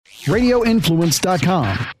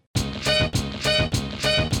radioinfluence.com.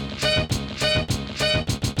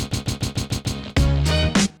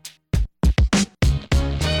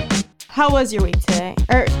 How was your week today?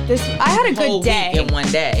 I had a good day. Week in one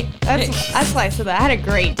day. That's why I said that. I had a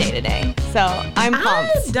great day today. So I'm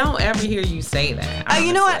pumped. I don't ever hear you say that.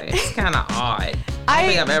 You know what? It's kind of odd. I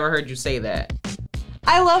don't think I've ever heard you say that.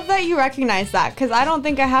 I love that you recognize that because I don't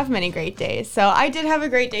think I have many great days. So I did have a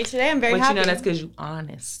great day today. I'm very happy. But you know that's because you're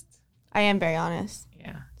honest. I am very honest.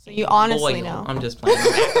 Yeah. So you honestly loyal. know. I'm just playing.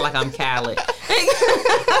 I feel like I'm Khaled.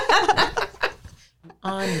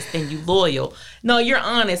 Honest and you loyal. No, you're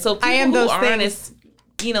honest. So people I am who those are things. honest,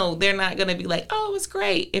 you know, they're not going to be like, oh, it was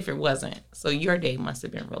great if it wasn't. So your day must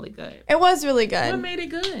have been really good. It was really good. What made it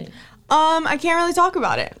good? I can't really talk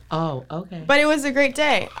about it. Oh, okay. But it was a great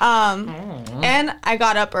day. And I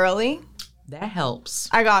got up early. That helps.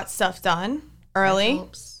 I got stuff done early. That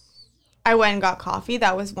helps. I went and got coffee.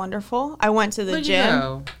 That was wonderful. I went to the Where'd gym. you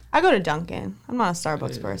go? I go to Dunkin'. I'm not a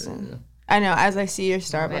Starbucks person. I know, as I see your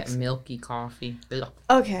Starbucks. That milky coffee. Ugh.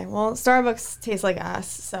 Okay, well, Starbucks tastes like ass,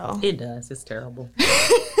 so. It does. It's terrible.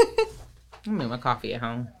 I make my coffee at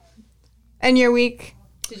home. And your week?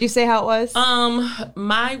 Did you say how it was?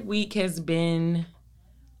 My week has been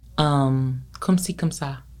comme ci comme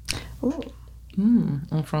ça. Ooh.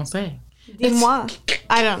 En français. Dis-moi.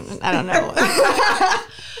 I don't know.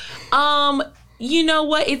 You know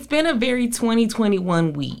what? It's been a very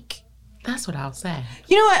 2021 week. That's what I'll say.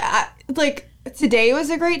 You know what? Today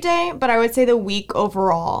was a great day, but I would say the week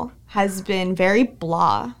overall has been very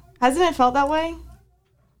blah. Hasn't it felt that way?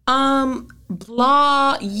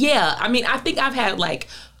 Blah. Yeah. I mean, I think I've had like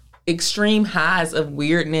extreme highs of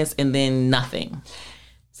weirdness and then nothing.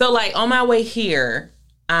 So like on my way here,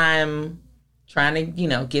 I'm trying to,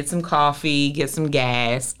 get some coffee, get some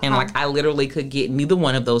gas. And like I literally could get neither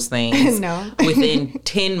one of those things No. within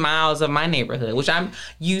 10 miles of my neighborhood, which I'm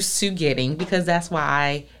used to getting because that's why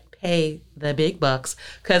I pay the big bucks,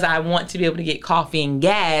 because I want to be able to get coffee and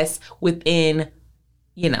gas within,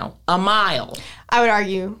 a mile. I would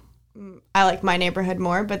argue I like my neighborhood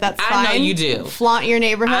more, but that's fine. I know you do. Flaunt your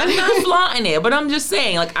neighborhood. I'm not flaunting it, but I'm just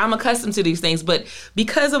saying, like, I'm accustomed to these things. But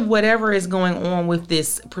because of whatever is going on with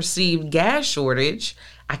this perceived gas shortage,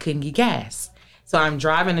 I couldn't get gas. So I'm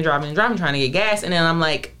driving trying to get gas. And then I'm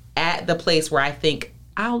like at the place where I think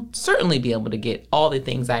I'll certainly be able to get all the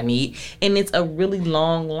things I need. And it's a really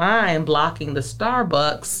long line blocking the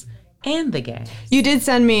Starbucks and the gas. You did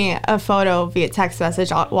send me a photo via text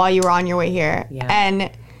message while you were on your way here. Yeah. And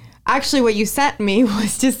actually what you sent me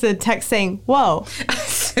was just a text saying, whoa.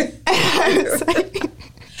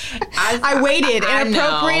 I waited an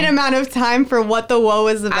appropriate amount of time for what the whoa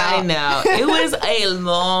was about. I know. It was a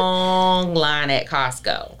long line at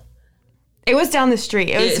Costco. It was down the street.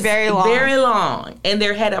 It was very long. Very long. And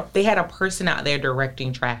they had a person out there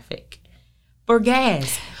directing traffic for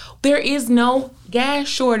gas. There is no gas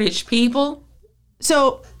shortage, people.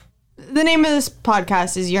 So the name of this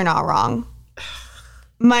podcast is You're Not Wrong.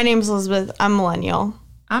 My name's Elizabeth. I'm millennial.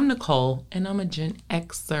 I'm Nicole, and I'm a Gen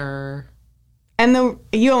Xer. And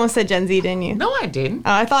you almost said Gen Z, didn't you? No, I didn't.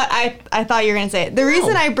 Oh, I thought you were going to say it. The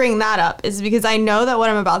reason I bring that up is because I know that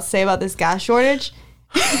what I'm about to say about this gas shortage.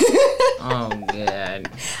 Oh,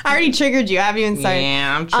 God. I already triggered you. I haven't even started.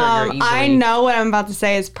 Yeah, I'm triggered easily. I know what I'm about to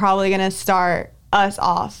say is probably going to start us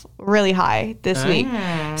off really high this week.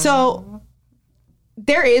 So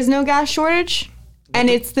there is no gas shortage, and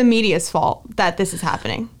it's the media's fault that this is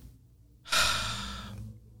happening.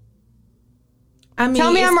 I mean,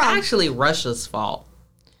 Tell me I'm it's wrong. actually Russia's fault.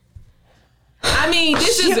 I mean,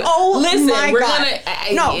 this is... Oh, listen, my we're God.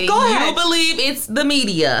 No, go ahead. You believe it's the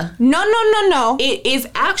media. No. It is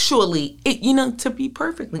actually, to be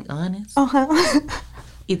perfectly honest,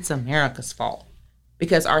 it's America's fault.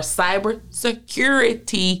 Because our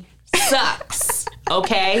cybersecurity sucks.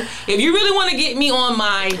 Okay? If you really want to get me on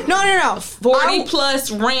my 40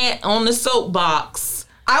 plus rant on the soapbox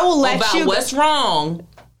I will let about you what's wrong,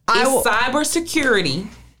 it's cybersecurity,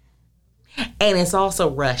 and it's also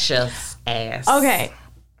Russia's ass. Okay.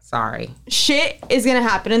 Sorry. Shit is going to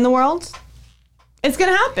happen in the world. It's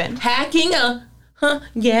going to happen. Hacking a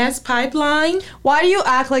gas pipeline? Why do you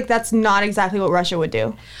act like that's not exactly what Russia would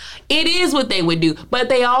do? It is what they would do. But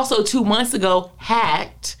they also 2 months ago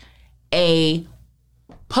hacked a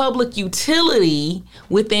public utility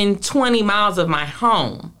within 20 miles of my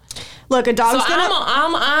home. Look, a dog's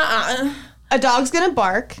a dog's gonna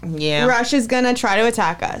bark. Yeah. Russia's gonna try to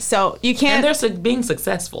attack us. So you can't. And they're being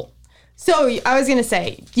successful. So I was gonna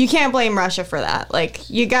say, you can't blame Russia for that. Like,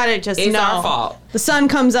 you gotta just know. It's our fault. The sun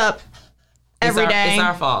comes up every day. It's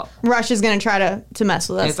our fault. Russia's going to try to mess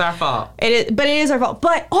with us. It's our fault. But it is our fault.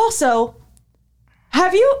 But also,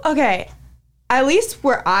 at least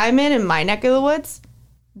where I'm in my neck of the woods,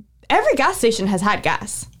 every gas station has had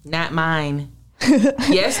gas. Not mine.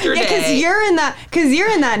 Yesterday. Yeah, because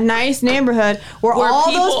you're in that nice neighborhood where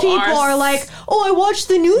all those people are like, oh, I watched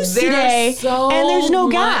the news today and there's no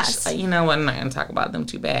gas. You know what? I'm not going to talk about them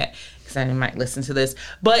too bad because I might listen to this.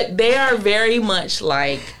 But they are very much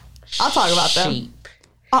like I'll talk about sheep.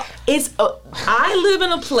 I live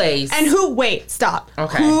in a place. And stop.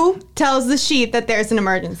 Okay. Who tells the sheep that there's an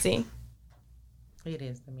emergency? It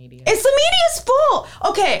is the media. It's the media's fault.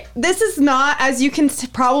 Okay, this is not, as you can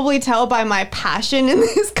probably tell by my passion in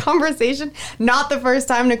this conversation, not the first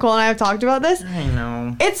time Nicole and I have talked about this. I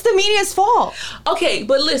know. It's the media's fault. Okay,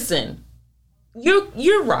 but listen.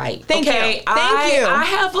 You're right. Thank you. I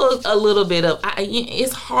have a little bit of.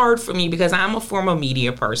 It's hard for me because I'm a former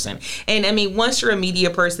media person, and I mean, once you're a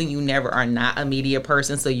media person, you never are not a media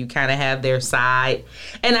person, so you kind of have their side,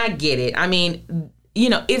 and I get it. I mean,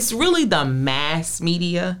 it's really the mass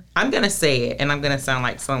media. I'm gonna say it, and I'm gonna sound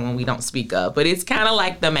like someone we don't speak of, but it's kind of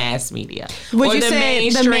like the mass media. Would you say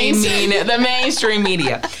the mainstream? The mainstream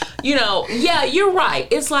media. Yeah, you're right.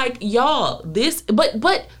 It's like y'all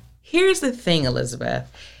but. Here's the thing, Elizabeth.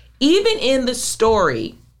 Even in the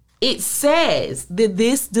story, it says that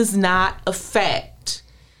this does not affect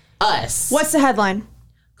us. What's the headline?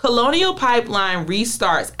 Colonial Pipeline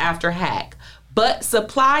restarts after hack, but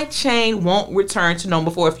supply chain won't return to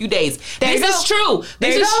normal for a few days. This is true.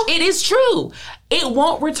 It is true. It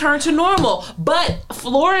won't return to normal, but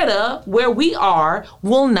Florida, where we are,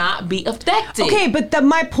 will not be affected. Okay, but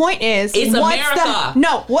my point is, it's America.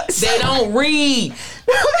 They don't read.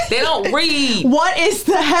 They don't read. What is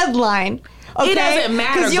the headline? Okay? It doesn't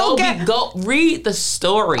matter. Go read the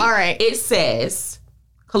story. All right. It says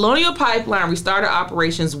Colonial Pipeline restarted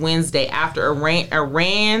operations Wednesday after a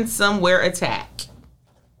ransomware attack.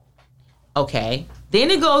 Okay.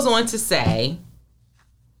 Then it goes on to say,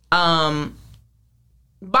 bottom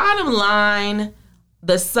line,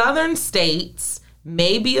 the southern states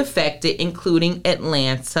may be affected, including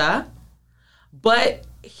Atlanta, but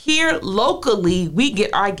here locally, we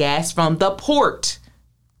get our gas from the port.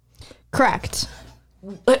 Correct.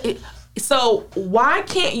 So why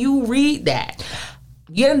can't you read that?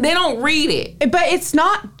 Yeah, they don't read it. But it's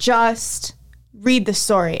not just read the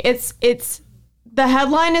story. It's the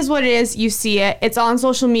headline is what it is. You see it. It's on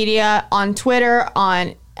social media, on Twitter,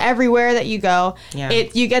 on everywhere that you go. Yeah.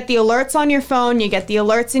 You get the alerts on your phone. You get the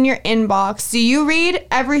alerts in your inbox. Do you read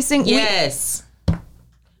every single? Yes.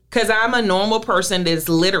 Because I'm a normal person that's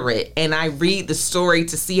literate, and I read the story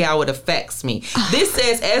to see how it affects me. This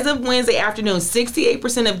says, as of Wednesday afternoon,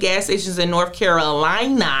 68% of gas stations in North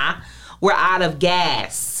Carolina were out of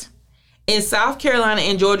gas. In South Carolina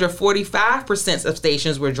and Georgia, 45% of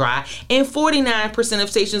stations were dry, and 49% of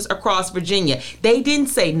stations across Virginia. They didn't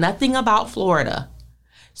say nothing about Florida.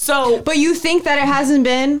 So, but you think that it hasn't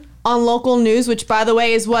been on local news, which, by the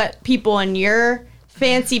way, is what people in your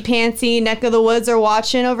fancy pantsy neck of the woods are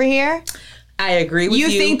watching over here? I agree with you.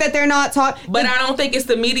 You think that they're not talking? But I don't think it's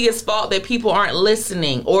the media's fault that people aren't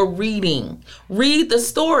listening or reading. Read the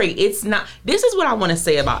story. It's not. This is what I want to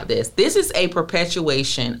say about this. This is a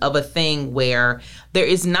perpetuation of a thing where there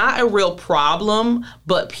is not a real problem,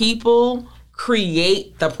 but people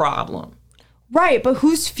create the problem. Right, but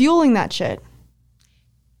who's fueling that shit?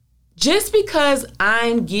 Just because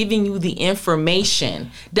I'm giving you the information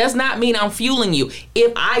does not mean I'm fueling you.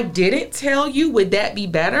 If I didn't tell you, would that be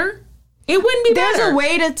better? It wouldn't be better. There's a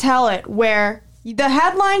way to tell it where the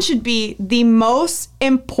headline should be the most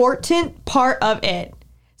important part of it.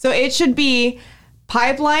 So it should be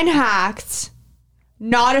pipeline hacked,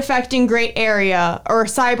 not affecting great area, or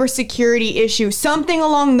cybersecurity issue, something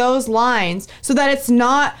along those lines, so that it's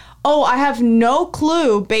not, oh, I have no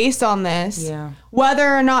clue based on this. Yeah.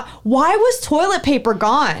 Whether or not, why was toilet paper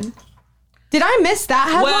gone? Did I miss that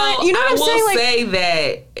headline? Well, you know what I'm saying? I will say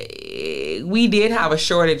that we did have a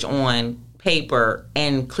shortage on paper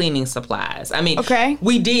and cleaning supplies. I mean, okay.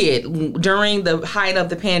 We did. During the height of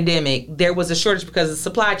the pandemic, there was a shortage because of the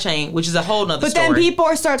supply chain, which is a whole nother story. But then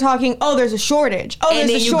people start talking, oh, there's a shortage. Oh, and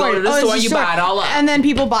there's a shortage. And then you go to the store and you buy it all up. And then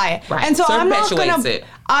people buy it. Right. And so I'm not going to...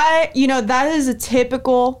 that is a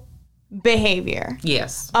typical behavior.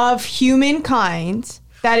 Yes. Of humankind.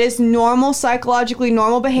 That is normal, psychologically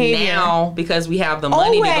normal behavior. Now, because we have the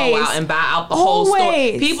money to go out and buy out the whole store.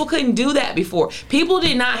 People couldn't do that before. People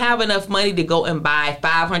did not have enough money to go and buy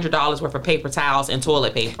 $500 worth of paper towels and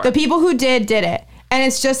toilet paper. The people who did it. And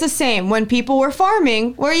it's just the same when people were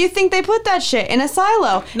farming. Where you think they put that shit? In a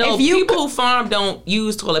silo. No, people who farm don't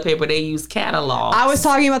use toilet paper. They use catalogs. I was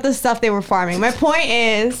talking about the stuff they were farming. My point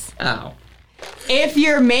is, if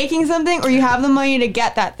you're making something or you have the money to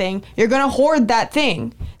get that thing, you're going to hoard that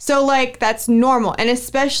thing. So, like, that's normal. And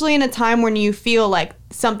especially in a time when you feel like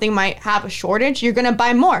something might have a shortage, you're going to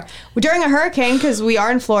buy more. During a hurricane, because we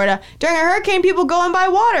are in Florida, during a hurricane, people go and buy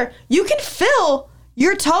water. You can fill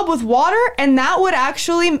your tub with water, and that would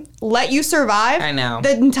actually let you survive. I know.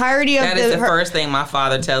 The entirety of that is the first thing my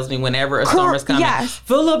father tells me whenever a storm's coming. Yes.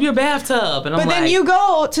 Fill up your bathtub. And I'm like, but then you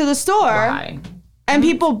go to the store. Why? And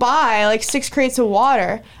people buy like 6 crates of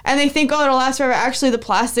water and they think, oh, it'll last forever. Actually, the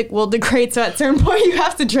plastic will degrade. So at a certain point, you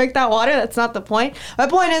have to drink that water. That's not the point. My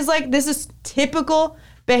point is, like, this is typical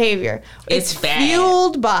behavior. It's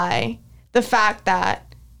fueled by the fact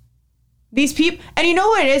that these people, and you know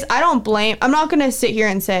what it is? I'm not going to sit here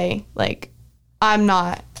and say, like, I'm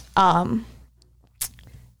not going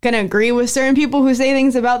to agree with certain people who say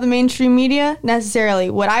things about the mainstream media necessarily.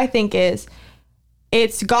 What I think is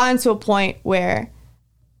it's gotten to a point where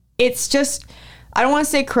it's just, I don't want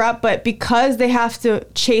to say corrupt, but because they have to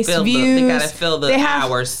chase views. They got to fill the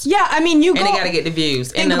hours. Yeah, I mean, and they got to get the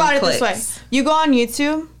views. Think about it this way. You go on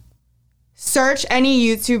YouTube, search any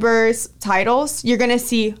YouTuber's titles, you're going to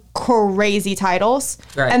see crazy titles.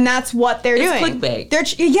 Right. And that's what they're doing. Clickbait.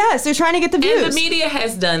 They're trying to get the views. And the media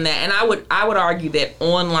has done that. And I would argue that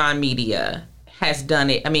online media has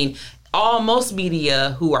done it. I mean, most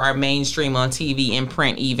media who are mainstream on TV and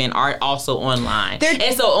print even are also online.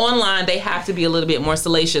 And so online, they have to be a little bit more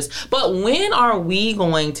salacious. But when are we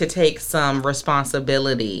going to take some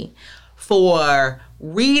responsibility for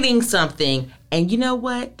reading something? And you know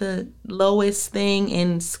what? The lowest thing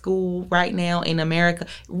in school right now in America,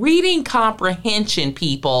 reading comprehension,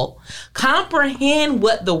 people. Comprehend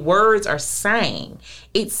what the words are saying.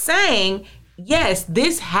 It's saying, yes,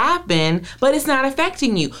 this happened, but it's not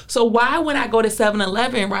affecting you. So why would I go to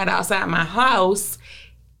 7-Eleven right outside my house?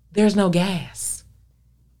 There's no gas.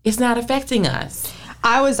 It's not affecting us.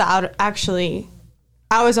 I was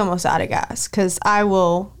almost out of gas because I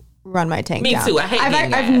will run my tank down. Me too. I hate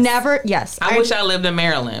getting gas. I've never, yes. I wish I lived in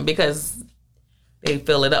Maryland because they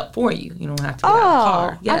fill it up for you. You don't have to get out of the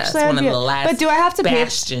car. Yeah, actually, it's one of the last but do I have to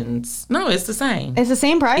bastions. No, it's the same. It's the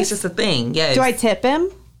same price? It's just a thing, yes. Do I tip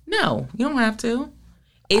him? No, you don't have to.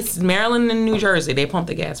 It's Maryland and New Jersey. They pump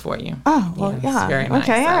the gas for you. Oh, well, yeah. Very nice.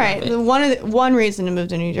 Okay, all right. One reason to move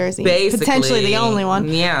to New Jersey. Basically. Potentially the only one.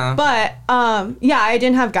 Yeah. But, I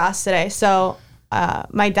didn't have gas today. So,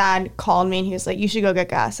 my dad called me and he was like, you should go get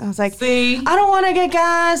gas. I was like, see? I don't want to get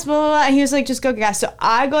gas, blah, blah, blah. And he was like, just go get gas. So,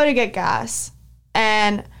 I go to get gas.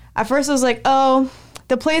 And at first I was like, oh,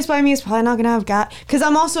 the place by me is probably not going to have gas. Because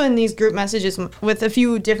I'm also in these group messages with a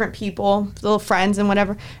few different people, little friends and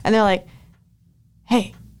whatever. And they're like,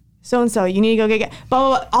 hey, so-and-so, you need to go get gas. Blah,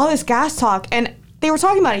 blah, blah. All this gas talk. And they were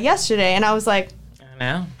talking about it yesterday. And I was like, I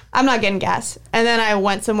know. I'm not getting gas. And then I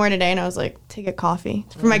went somewhere today and I was like, to get coffee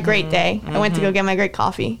for my great day. I went to go get my great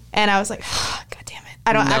coffee. And I was like, God damn it.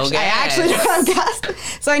 I actually don't have gas.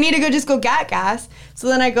 So I need to go get gas. So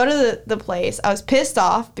then I go to the place. I was pissed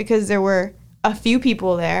off because there were a few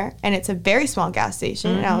people there and it's a very small gas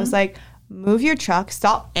station. And I was like, move your truck,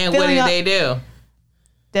 stop. And what did they do?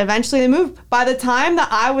 Eventually they moved. By the time that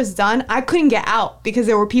I was done, I couldn't get out because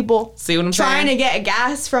there were people trying to get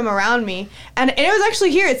gas from around me. And it was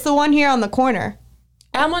actually here. It's the one here on the corner.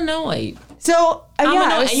 I'm annoyed. So, it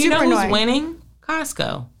was and you know annoying. who's winning?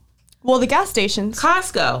 Costco. Well, the gas stations.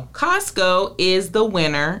 Costco is the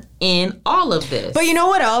winner in all of this. But you know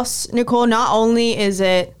what else, Nicole? Not only is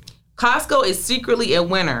it... Costco is secretly a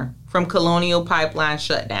winner from Colonial Pipeline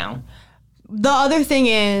shutdown. The other thing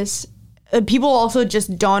is... people also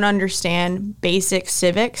just don't understand basic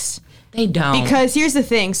civics. They don't. Because here's the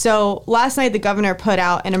thing. So last night the governor put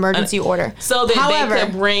out an emergency order. So that they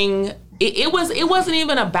could bring... It wasn't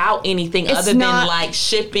even about anything other than like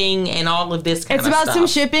shipping and all of this kind of stuff. It's about some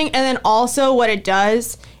shipping, and then also what it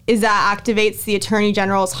does is that activates the Attorney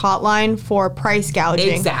General's hotline for price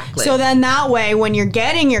gouging. Exactly. So then that way, when you're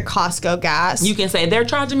getting your Costco gas... You can say, they're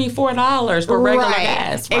charging me $4 for regular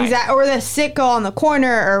gas. Right. Exactly. Or the Citgo on the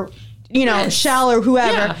corner, or... Shell or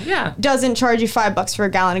whoever doesn't charge you $5 for a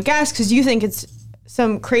gallon of gas because you think it's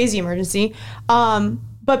some crazy emergency.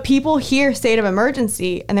 But people hear state of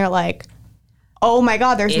emergency and they're like, oh my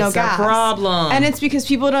God, there's no gas. It's a problem. And it's because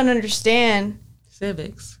people don't understand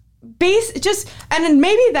civics. And then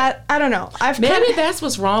maybe that, I don't know. Maybe that's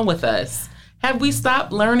what's wrong with us. Have we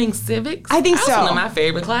stopped learning civics? I think so. That's one of my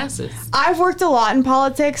favorite classes. I've worked a lot in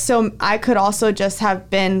politics, so I could also just have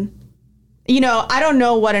been I don't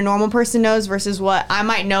know what a normal person knows versus what I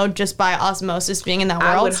might know just by osmosis being in that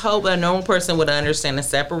world. I would hope a normal person would understand the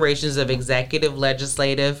separations of executive,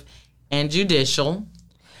 legislative, and judicial.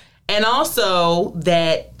 And also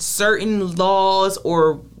that certain laws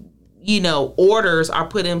or, orders are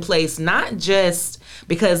put in place, not just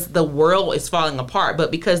because the world is falling apart,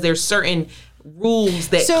 but because there's certain rules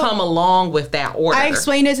that come along with that order. I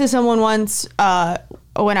explained it to someone once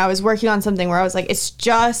when I was working on something where I was like, it's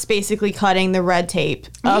just basically cutting the red tape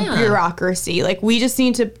of bureaucracy. Like, we just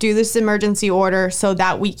need to do this emergency order so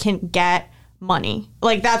that we can get money.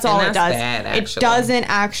 Like, that's all it does. Bad, it doesn't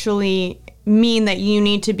actually mean that you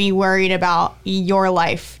need to be worried about your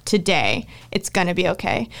life today. It's going to be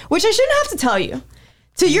okay. Which I shouldn't have to tell you.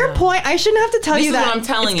 To your point, I shouldn't have to tell you that what I'm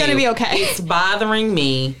telling it's going to be okay. It's bothering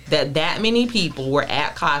me that many people were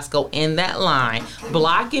at Costco in that line,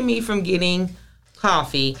 blocking me from getting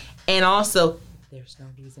coffee, and also, there's no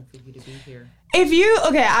reason for you to be here.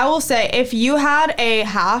 I will say, if you had a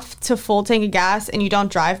half to full tank of gas and you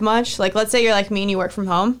don't drive much, like, let's say you're like me and you work from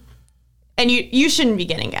home, and you shouldn't be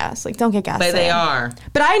getting gas. Like, don't get gas. But they are.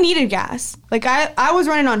 But I needed gas. Like, I was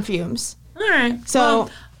running on fumes. All right. So...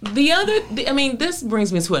 this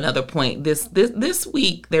brings me to another point. This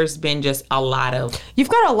week, there's been just a lot of... You've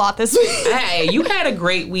got a lot this week. Hey, you had a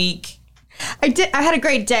great week. I did. I had a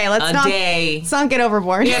great day. Let's not get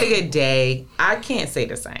overboard. You had a good day. I can't say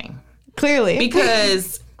the same. Clearly.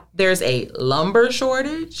 Because there's a lumber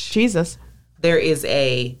shortage. Jesus. There is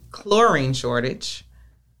a chlorine shortage.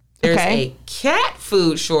 There's a cat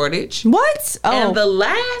food shortage. What? Oh. And the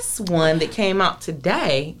last one that came out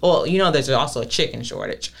today, there's also a chicken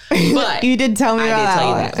shortage. But you did tell me about that. I did tell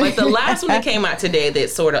you that. But the last one that came out today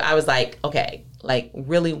that sort of, I was like, okay, like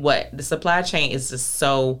really what? The supply chain is just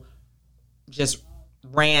so just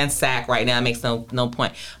ransacked right now. It makes no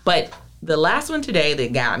point. But the last one today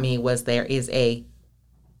that got me was there is a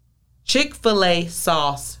Chick-fil-A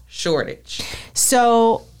sauce shortage.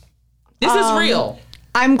 So this is real.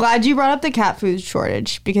 I'm glad you brought up the cat food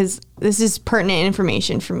shortage because this is pertinent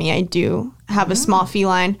information for me. I do have a small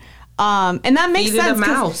feline. And that makes sense. Feed it a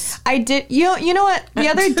mouse. I did. You know what? The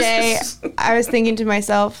other day, I was thinking to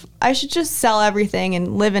myself, I should just sell everything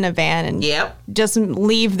and live in a van and just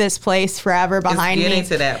leave this place forever behind me. It's getting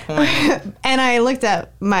to that point. And I looked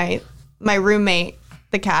at my roommate,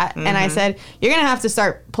 the cat, and I said, you're going to have to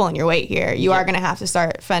start pulling your weight here. You are going to have to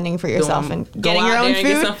start fending for yourself and getting your own food.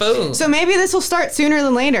 Get some food. So maybe this will start sooner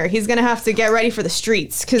than later. He's going to have to get ready for the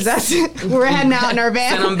streets because we're heading out in our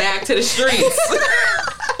van. Send him back to the streets.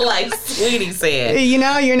 Like Sweetie said. You're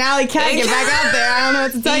an alley cat. Get back out there. I don't know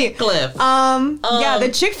what to tell you. Cliff. The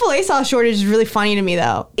Chick-fil-A sauce shortage is really funny to me,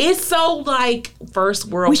 though. It's so, like, first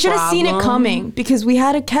world problem. We should have seen it coming because we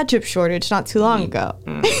had a ketchup shortage not too long ago.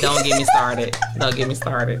 Don't get me started.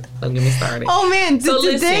 Oh, man.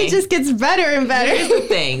 The day just gets better and better. Here's the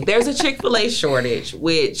thing. There's a Chick-fil-A shortage,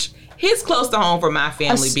 which hits close to home for my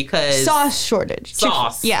family because... Sauce shortage.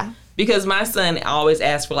 Sauce. Yeah. Because my son always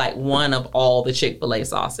asks for like one of all the Chick-fil-A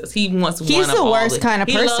sauces. He wants one of all. He's the worst kind of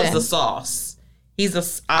person. He loves the sauce.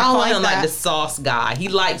 I call him like the sauce guy. He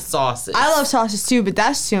likes sauces. I love sauces too, but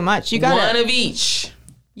that's too much. You got one of each.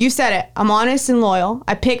 You said it. I'm honest and loyal.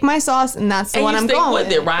 I pick my sauce, and that's the one I'm going with.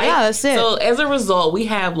 It, right? Yeah, that's it. So as a result, we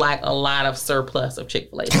have like a lot of surplus of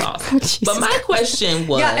Chick-fil-A sauce. But my question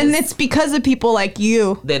was, and it's because of people like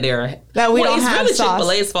you that we don't have really sauce.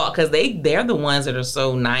 Chick-fil-A's fault because they're the ones that are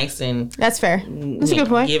so nice and that's fair. That's a good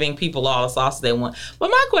point. Giving people all the sauce they want. But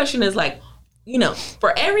my question is like,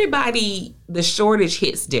 for everybody, the shortage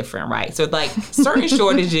hits different, right? So like certain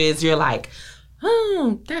shortages, you're like,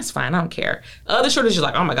 oh, that's fine. I don't care. Other shortages, you're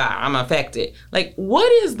like, oh my God, I'm affected. Like,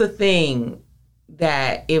 what is the thing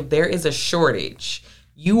that if there is a shortage,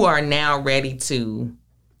 you are now ready to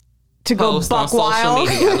go post buck on wild?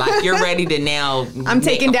 social media? Like, you're ready to now.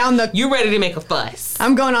 You're ready to make a fuss.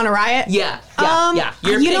 I'm going on a riot. Yeah.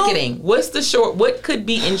 You're picketing. What could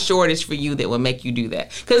be in shortage for you that would make you do that?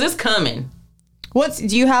 Because it's coming.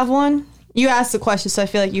 Do you have one? You asked the question, so I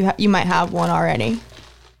feel like you might have one already.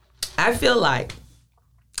 I feel like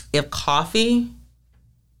if coffee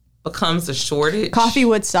becomes a shortage, coffee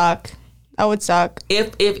would suck. That would suck.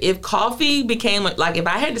 If coffee became like if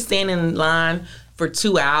I had to stand in line for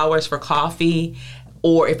 2 hours for coffee,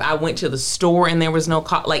 or if I went to the store and there was no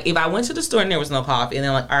coffee, like if I went to the store and there was no coffee, and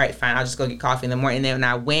then like, all right, fine, I'll just go get coffee in the morning. And then when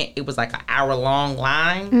I went, it was like an hour-long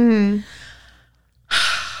line. Mm-hmm.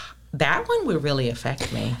 That one would really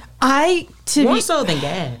affect me. More so than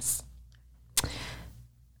gas.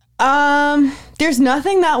 There's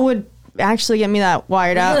nothing that would actually get me that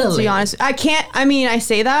wired up, to be honest. I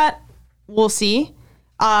say that. We'll see.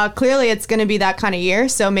 Clearly it's going to be that kind of year,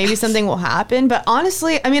 so maybe something will happen. But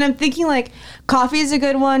honestly, I mean, I'm thinking like coffee is a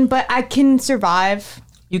good one, but I can survive.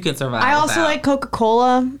 You can survive. I also like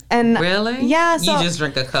Coca-Cola. And really? Yeah. So you just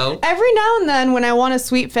drink a Coke? Every now and then when I want a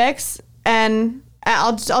sweet fix, and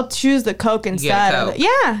I'll choose the Coke instead. Coke.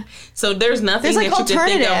 Yeah. So there's nothing like, that you can think of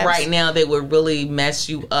alternatives right now that would really mess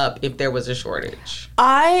you up if there was a shortage.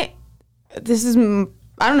 I don't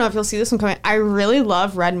know if you'll see this one coming. I really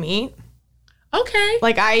love red meat. Okay.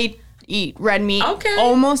 Like I eat red meat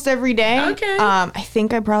almost every day. Okay. I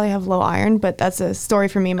think I probably have low iron, but that's a story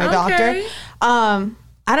for me and my doctor.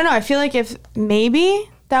 I don't know. I feel like if maybe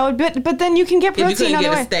that would be, but then you can get protein. If you couldn't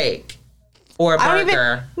get a steak or a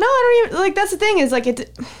burger. I don't even like. That's the thing is like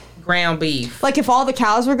ground beef. Like if all the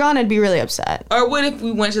cows were gone, I'd be really upset. Or what if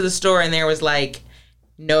we went to the store and there was like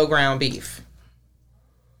no ground beef?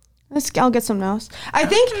 I'll get some no's. I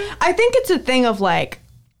think it's a thing of like.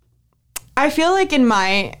 I feel like in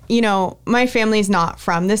my family's not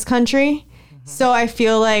from this country, so I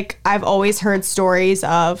feel like I've always heard stories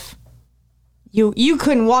of you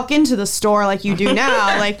couldn't walk into the store like you do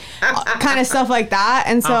now, like kind of stuff like that.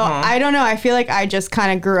 And so I don't know. I feel like I just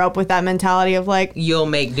kind of grew up with that mentality of like you'll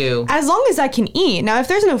make do as long as I can eat. Now, if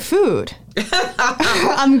there's no food,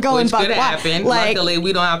 I'm going. Which could happen. Like, luckily,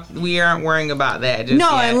 we aren't worrying about that. Just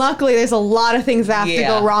yet. And luckily, there's a lot of things that have to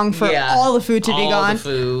go wrong for all the food to be gone. All the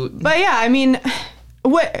food. But yeah, I mean,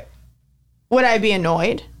 would I be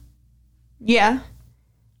annoyed? Yeah.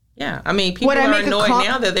 Yeah, I mean, people are annoyed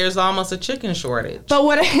now that there's almost a chicken shortage. But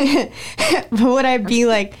would I be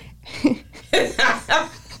like?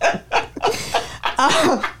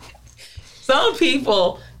 Some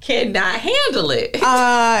people cannot handle it.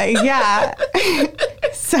 Yeah.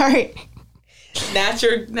 Sorry. Not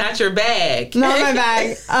your bag. Not my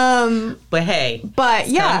bag. But hey. But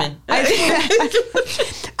yeah. I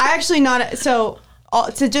actually not so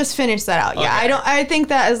to just finish that out. Yeah, okay. I think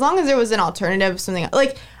that as long as there was an alternative, something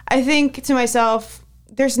like. I think to myself,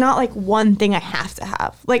 there's not like one thing I have to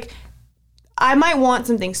have. Like, I might want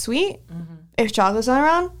something sweet. Mm-hmm. If chocolate's not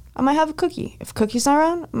around, I might have a cookie. If cookies not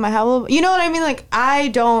around, I might have a little. You know what I mean? Like, I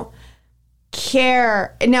don't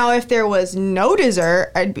care. Now, if there was no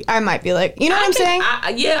dessert, I might be like, you know what I'm saying?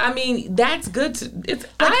 I mean, that's good.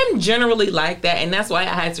 I'm generally like that, and that's why I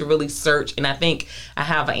had to really search. And I think I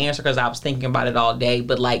have an answer because I was thinking about it all day.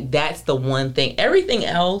 But like, that's the one thing. Everything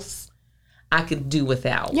else I could do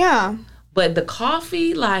without. Yeah. But the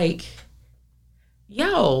coffee, like,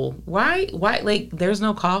 why, like, there's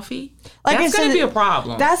no coffee? Like that's going to be a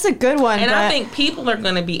problem. That's a good one. And I think people are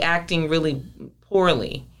going to be acting really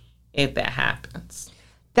poorly if that happens.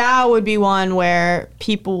 That would be one where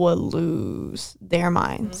people would lose their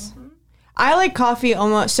minds. Mm-hmm. I like coffee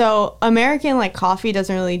almost, so American, like, coffee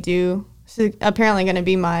doesn't really do, so apparently going to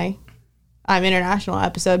be my... international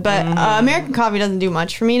episode, but American coffee doesn't do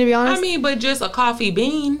much for me, to be honest. I mean, but just a coffee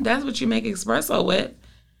bean, that's what you make espresso with.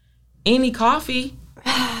 Any coffee.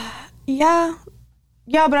 Yeah,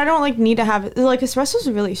 but I don't like need to have it. Like, espresso's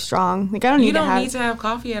really strong. Like, I don't need to have. You don't need to have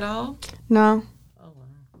coffee at all? No. Oh,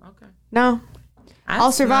 wow. Okay. No.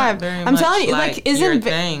 I'll survive. I'm telling you, like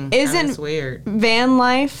isn't weird. Van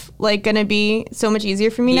life like gonna be so much easier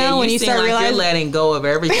for me now when you start realizing you're letting go of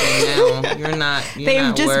everything now. You're not. They've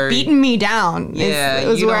not just worried. beaten me down. Yeah,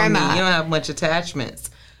 is where I'm at. You don't have much attachments.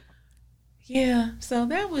 Yeah, so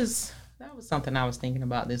that was something I was thinking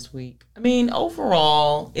about this week. I mean,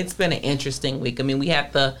 overall, it's been an interesting week. I mean, we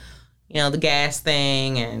had the gas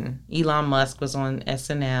thing, and Elon Musk was on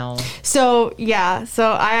SNL. So, yeah.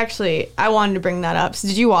 So, I wanted to bring that up. So,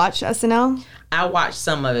 did you watch SNL? I watched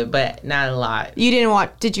some of it, but not a lot. You didn't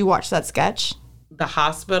watch... Did you watch that sketch? The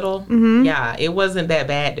hospital? Mm-hmm. Yeah, it wasn't that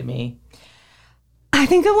bad to me. I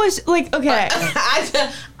think it was, like, okay.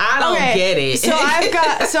 I don't get it.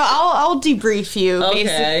 So, I'll debrief you,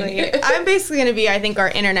 basically. Okay. I'm basically going to be, I think, our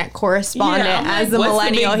internet correspondent as the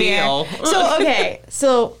millennial here. So, okay.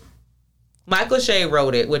 So... Michael Shea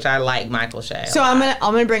wrote it, which I like Michael Shea. So I'm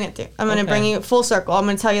gonna bring it through. I'm gonna bring you full circle. I'm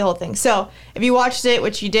gonna tell you the whole thing. So if you watched it,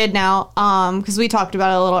 which you did now, because we talked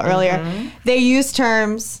about it a little earlier, they used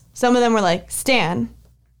terms. Some of them were like stan,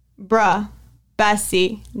 bruh,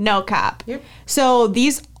 bestie, no cap. Yep. So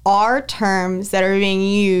these are terms that are being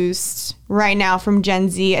used right now from Gen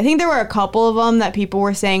Z. I think there were a couple of them that people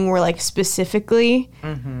were saying were like specifically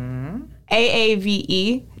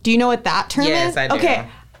AAVE. Do you know what that term is? Yes, I do. Okay.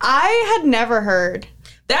 I had never heard.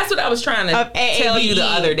 That's what I was trying to tell you the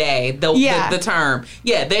other day. The term.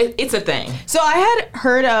 Yeah, it's a thing. So I had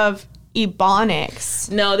heard of Ebonics.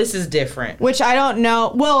 No, this is different. Which I don't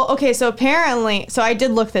know. Well, okay, so apparently, so I did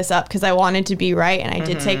look this up because I wanted to be right and I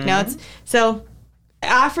did take notes. So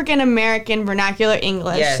African American Vernacular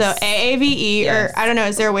English. Yes. So AAVE, Yes. or I don't know,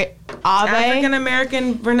 is there a way? African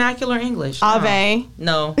American Vernacular English. Ave.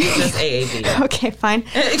 No, just AAV. Okay, fine.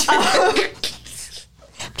 I'm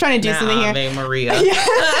trying to do something here. Ave Maria.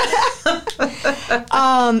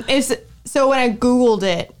 So when I Googled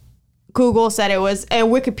it, Google said it was, and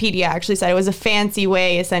Wikipedia actually said it was a fancy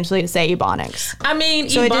way essentially to say Ebonics. I mean,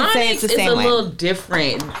 So it did say Ebonics it's the is same a way. little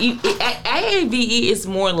different. AAVE is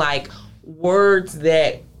more like words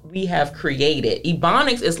that we have created.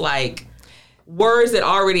 Ebonics is like words that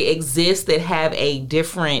already exist that have a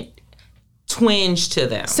different twinge to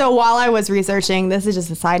them. So while I was researching, this is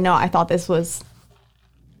just a side note, I thought this was,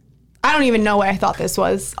 I don't even know what I thought this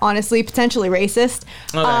was, honestly, potentially racist.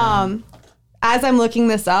 Okay. As I'm looking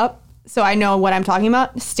this up, so I know what I'm talking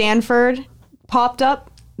about, Stanford popped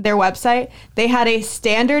up, their website. They had a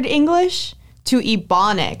standard English to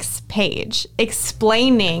Ebonics page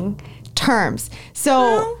explaining terms. So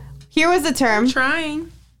Well, here was the term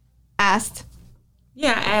Trying. asked.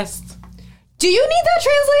 Yeah, I asked. Do you need that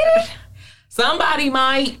translated? Somebody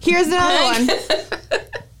might. Here's another one.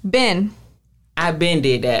 Bin. I been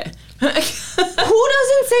did that. Who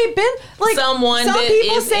doesn't say bin? Like Someone some that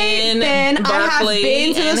people is say in bin. Berkeley I have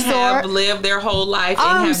been to the and store. have lived their whole life and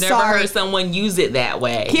I'm have never sorry. heard someone use it that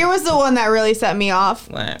way. Here was the one that really set me off.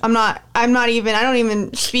 What? I don't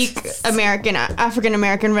even speak African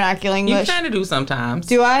American vernacular You English. kind of do sometimes.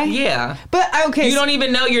 Do I? Yeah. But okay. You don't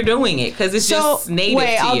even know you're doing it because it's so just native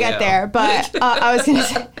wait, to I'll you. get there. But I was gonna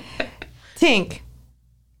say tink,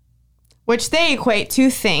 which they equate to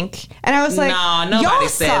think, and I was like, no, nobody y'all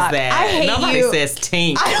says suck. that. I hate Nobody you. says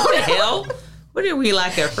tink. I don't What the know. hell? What are we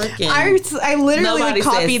like a freaking? I literally Nobody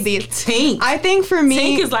copied says these. Tink. I think for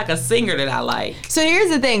me, Tink is like a singer that I like. so here's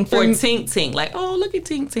the thing. Or For Tink Tink, like, oh, look at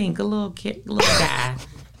Tink Tink, a little kid, a little guy.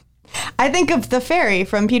 I think of the fairy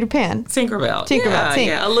from Peter Pan. Tinkerbell. Tinkerbell, Yeah, Tink.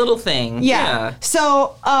 yeah, a little thing. Yeah.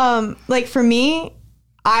 So, like for me,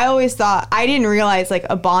 I always thought I didn't realize like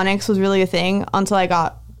Ebonics was really a thing until I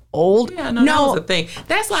got old. Yeah, no, that was a thing.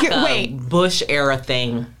 That's like Here- a wait. Bush era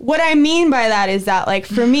thing. What I mean by that is that like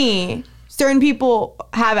for me, certain people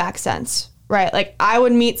have accents, right? Like I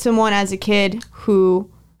would meet someone as a kid who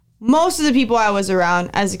most of the people I was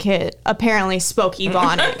around as a kid apparently spoke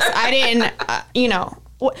Ebonics. I didn't,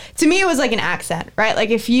 to me it was like an accent, right? Like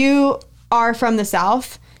if you are from the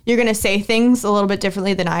South, you're going to say things a little bit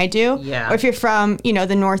differently than I do. Yeah. Or if you're from,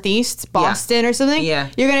 the Northeast, Boston or something, Yeah.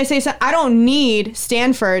 you're going to say something. I don't need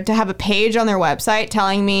Stanford to have a page on their website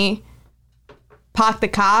telling me park the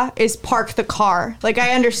car is park the car. Like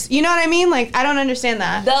I understand, you know what I mean? Like I don't understand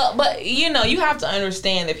that. But you have to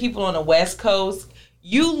understand that people on the West Coast,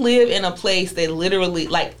 you live in a place that literally,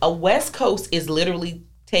 like a West Coast is literally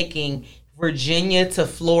taking Virginia to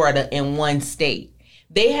Florida in one state.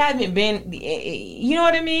 They haven't been, you know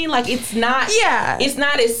what I mean? Like it's not, it's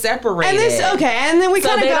not as separated. And then we so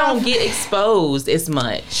kind of they got don't off, get exposed as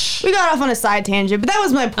much. we got off on a side tangent, but that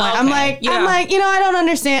was my point. Okay, I'm like, yeah. I don't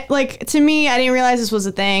understand. Like to me, I didn't realize this was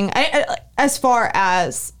a thing. I as far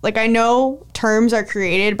as like I know terms are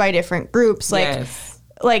created by different groups, like Yes.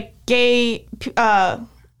 like gay,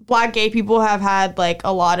 Black gay people have had like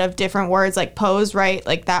a lot of different words, like pose, right?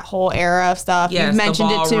 Like that whole era of stuff. Yes, You've mentioned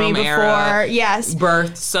the it to me ballroom before. era. Yes.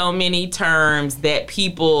 Birthed so many terms that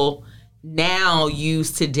people now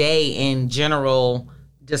use today in general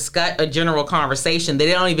a general conversation that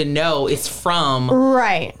they don't even know it's from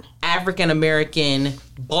Right. African American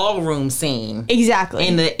ballroom scene Exactly.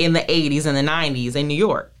 in the 80s and the 90s in New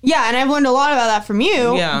York. Yeah, and I've learned a lot about that from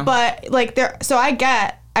you. Yeah. But like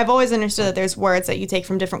I've always understood that there's words that you take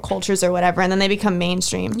from different cultures or whatever, and then they become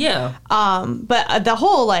mainstream. Yeah. But the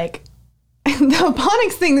whole like the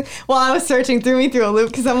Ebonics thing, while I was searching, threw me through a loop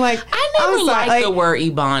because I'm like, I never I'm sorry, liked the word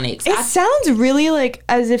Ebonics. It sounds really like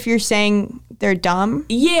as if you're saying they're dumb.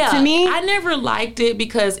 Yeah, To me, I never liked it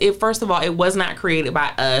because first of all, it was not created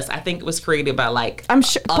by us. I think it was created by like I'm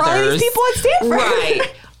sure probably others. these people at Stanford. Right.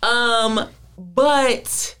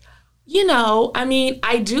 But I mean,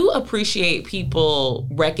 I do appreciate people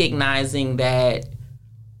recognizing that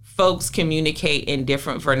folks communicate in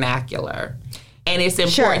different vernacular. And it's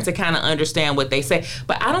important to kind of understand what they say.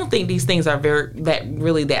 But I don't think these things are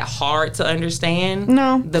really that hard to understand.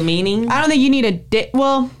 No. The meaning. I don't think you need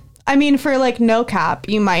well, I mean, for like no cap,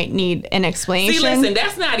 you might need an explanation. See, listen,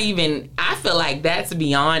 that's not even, I feel like that's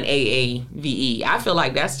beyond AAVE. I feel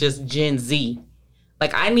like that's just Gen Z.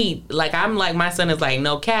 Like I'm like, my son is like,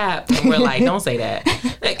 no cap. And we're like, don't say that.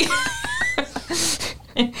 Like,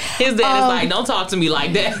 his dad is like, don't talk to me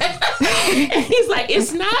like that. And he's like,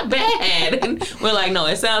 it's not bad. And we're like, no,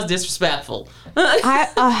 it sounds disrespectful.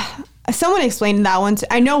 someone explained that one.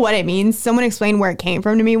 I know what it means. Someone explained where it came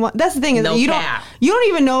from to me. That's the thing is you don't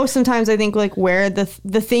even know sometimes. I think like where the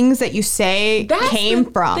things that you say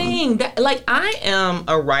came from. Thing that, like, I am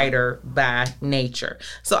a writer by nature,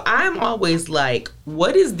 so I'm always like,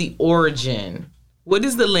 what is the origin? What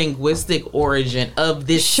is the linguistic origin of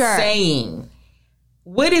this saying?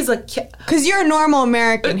 What is because you're a normal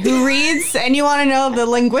American who reads and you want to know the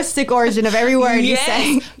linguistic origin of every word you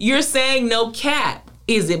say. You're saying no cap.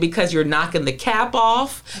 Is it because you're knocking the cap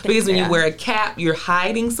off? Because when you wear a cap, you're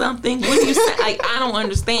hiding something? What do you say? Like, I don't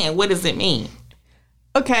understand. What does it mean?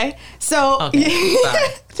 Okay, so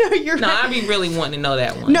you're no, I'd be really wanting to know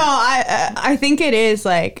that one. No, I think it is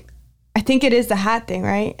like, I think it is the hat thing,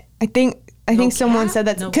 right? I think someone said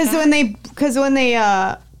that because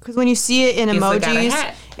when you see it in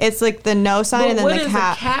emojis, it's like the no sign and then the cap. What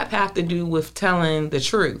does a cap have to do with telling the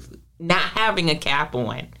truth? Not having a cap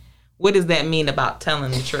on. What does that mean about telling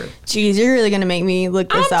the truth? Jeez, you're really going to make me look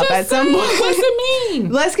this up at some point. What's it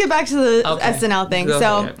mean? Let's get back to the SNL thing.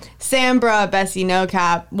 So, Sambra, Bessie No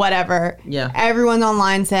Cap, whatever. Yeah. Everyone's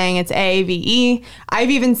online saying it's AAVE. I've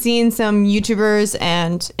even seen some YouTubers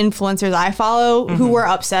and influencers I follow who were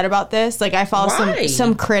upset about this. Like, I follow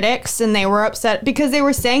some critics, and they were upset because they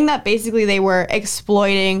were saying that basically they were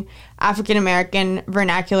exploiting African-American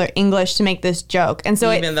vernacular English to make this joke. And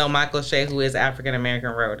so even though Michael Shea, who is African-American,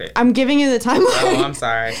 wrote it. I'm giving you the timeline. Oh, I'm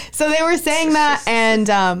sorry. So they were saying that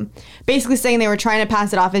and basically saying they were trying to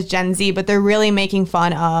pass it off as Gen Z, but they're really making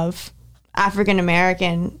fun of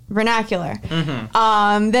African-American vernacular.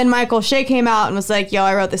 Then Michael Shea came out and was like, yo,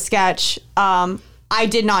 I wrote the sketch. I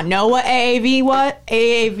did not know what AAVE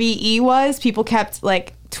was. People kept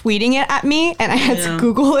like tweeting it at me and I had to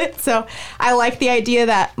Google it. So I like the idea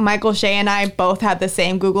that Michael Shea and I both had the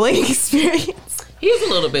same Googling experience. He's a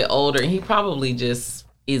little bit older. He probably just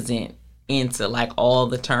isn't into like all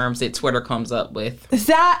the terms that Twitter comes up with.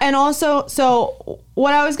 That, and also, so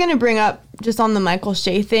what I was going to bring up just on the Michael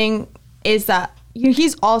Shea thing is that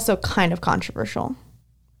he's also kind of controversial.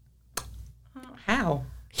 How?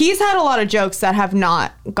 He's had a lot of jokes that have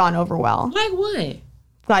not gone over well. Like what?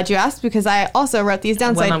 Glad you asked because I also wrote these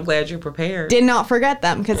down. Well, so I'm glad you're prepared. Did not forget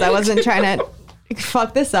them because I wasn't trying to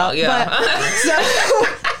fuck this up. Oh, yeah.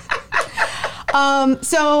 But,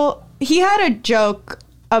 so he had a joke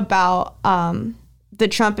about the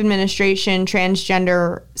Trump administration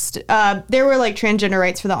transgender. There were like transgender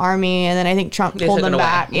rights for the army, and then I think Trump pulled them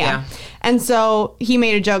back. Yeah. And so he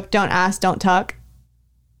made a joke: "Don't ask, don't tuck."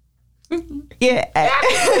 Yeah.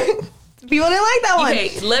 People didn't like that one.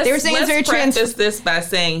 Okay, let's preface this by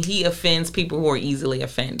saying he offends people who are easily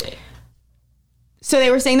offended. So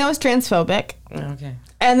they were saying that was transphobic. Okay.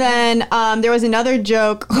 And then there was another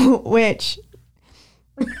joke, which...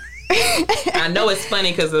 I know it's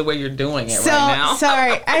funny because of the way you're doing it right now.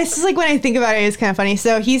 Sorry. It's just like when I think about it, it's kind of funny.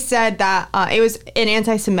 So he said that it was an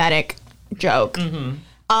anti-Semitic joke.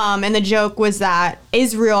 And the joke was that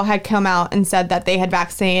Israel had come out and said that they had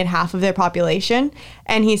vaccinated half of their population.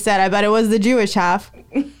 And he said, I bet it was the Jewish half.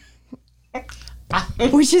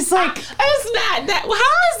 Which is like... It's not that...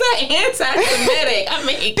 How is that anti-Semitic? I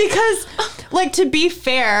mean... Because, like, to be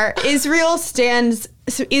fair, Israel's stand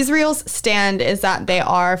is that they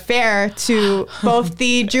are fair to both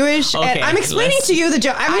the Jewish and... I'm explaining to you the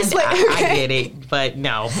joke. I get it, but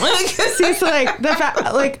no. See, it's like, the fact...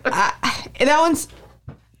 Like, that one's...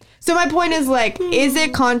 So my point is, like, is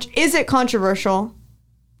it controversial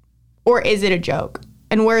or is it a joke?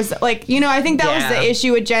 And where's, like, you know, I think that was the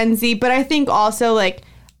issue with Gen Z. But I think also, like,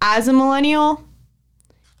 as a millennial,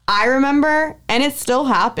 I remember, and it still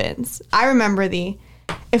happens, I remember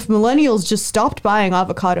if millennials just stopped buying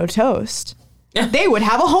avocado toast, they would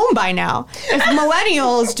have a home by now. If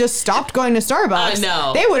millennials just stopped going to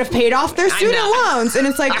Starbucks, they would have paid off their student loans. And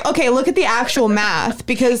it's like, okay, look at the actual math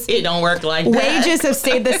because it don't work like that. Wages have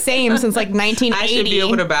stayed the same since like 1980. I should be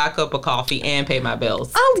able to buy a cup of coffee and pay my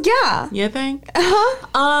bills. Yeah. You think?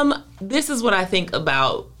 This is what I think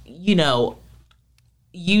about, you know,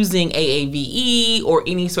 using AAVE or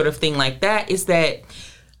any sort of thing like that is that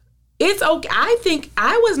it's okay. I think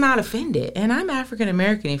I was not offended, and I'm African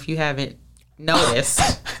American if you haven't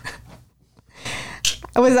noticed.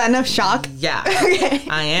 Was that enough shock? Yeah. Okay.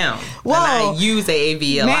 I am. Whoa. And I use AAVE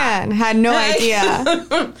a lot. Man, had no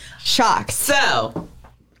idea. Shocked. So,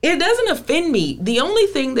 it doesn't offend me. The only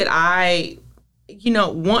thing that I, you know,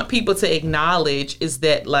 want people to acknowledge is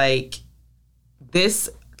that, like, this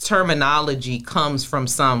terminology comes from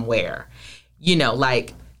somewhere. You know,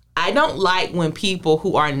 like, I don't like when people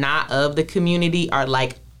who are not of the community are,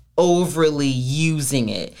 like, overly using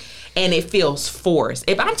it. And it feels forced.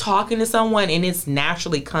 If I'm talking to someone and it's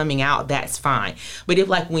naturally coming out, that's fine. But if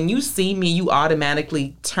like when you see me, you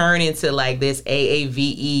automatically turn into like this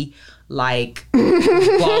AAVE like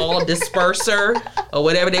ball disperser or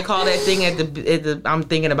whatever they call that thing at the I'm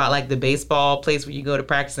thinking about like the baseball place where you go to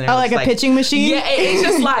practice. And like a pitching machine? Yeah, it's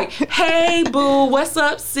just like, hey, boo, what's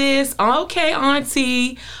up, sis? Okay,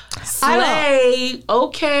 auntie. Slay.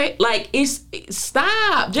 Okay. Like,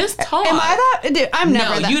 stop. Just talk. Am I that? Dude, I'm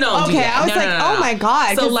never that. No, you don't do that. I was No. oh my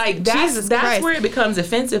God. So, like, that's Christ. where it becomes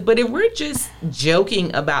offensive. But if we're just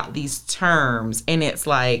joking about these terms and it's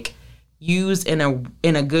like used in a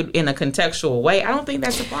contextual way, I don't think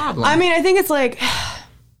that's a problem. I mean, I think it's like,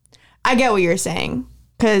 I get what you're saying.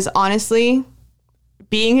 Because honestly,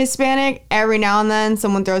 being Hispanic, every now and then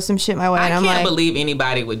someone throws some shit my way, and I'm like, I can't believe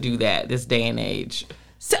anybody would do that this day and age.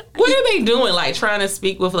 So, what are they doing? Like trying to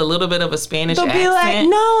speak with a little bit of a Spanish accent?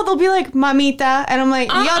 They'll be like, mamita. And I'm like,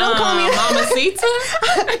 y'all don't call me mamacita.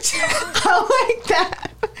 I like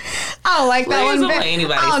that. I don't like that one. Don't let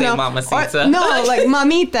anybody say mamacita. No, like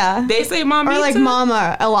mamita. They say mamita? Or like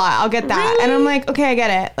mama a lot. I'll get that. Really? And I'm like, okay, I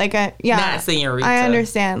get it. Like, yeah. Not señorita. I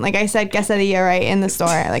understand. Like I said, quesadilla right in the store.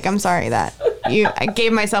 Like, I'm sorry that I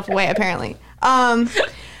gave myself away apparently.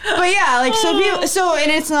 But yeah, like so and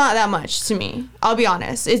it's not that much to me. I'll be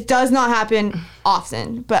honest. It does not happen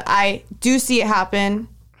often, but I do see it happen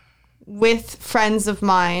with friends of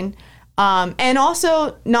mine. And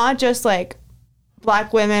also not just like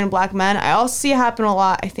Black women, Black men. I also see it happen a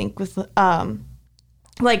lot, I think, with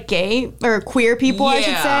like gay or queer people, I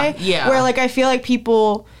should say. Yeah. Where like I feel like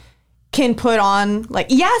people can put on like,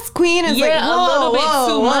 yes, queen, and it's like, whoa, a little bit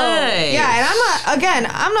too much. Yeah, and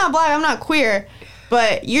I'm not Black, I'm not queer,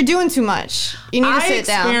 but you're doing too much. You need to sit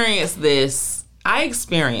down. I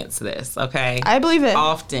experience this, okay? I believe it.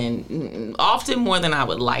 Often more than I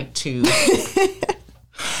would like to.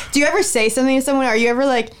 Do you ever say something to someone? Are you ever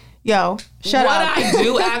like, yo, shut up? What I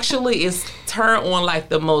do actually is turn on like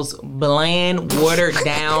the most bland, watered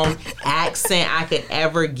down accent I could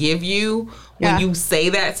ever give you. When you say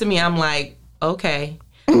that to me, I'm like, okay.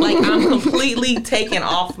 Like I'm completely taken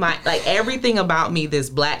off like everything about me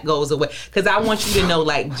this Black goes away. Because I want you to know,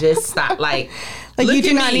 like, just stop. Like you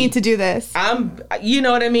do not need to do this. You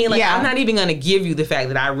know what I mean? Like I'm not even going to give you the fact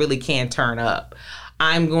that I really can turn up.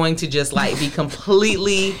 I'm going to just like be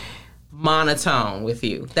completely monotone with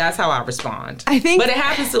you. That's how I respond. I think, but it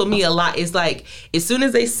happens to me a lot. It's like as soon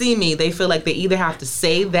as they see me, they feel like they either have to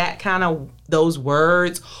say that kind of those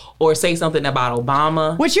words or say something about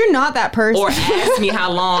Obama. Which you're not that person. Or ask me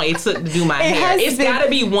how long it took to do my hair. It's got to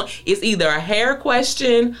be one. It's either a hair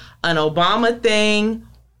question, an Obama thing,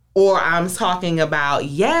 or I'm talking about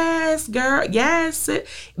yes, girl, yes.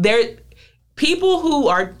 There. People who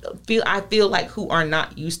I feel like who are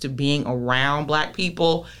not used to being around Black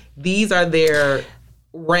people, these are their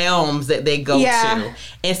realms that they go to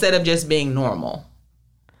instead of just being normal.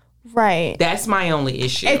 Right. That's my only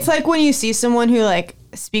issue. It's like when you see someone who like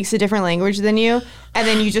speaks a different language than you, and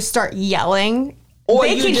then you just start yelling. Or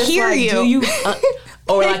they can hear like, you.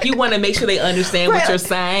 Or like you want to make sure they understand what you're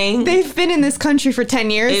saying. They've been in this country for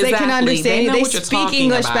 10 years. Exactly. They can understand you. They speak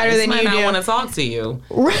English better than you do. They might not want to talk to you.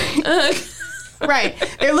 Right.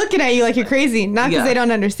 Right. They're looking at you like you're crazy. Not because they don't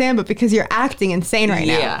understand, but because you're acting insane right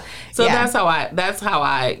now. Yeah. So that's how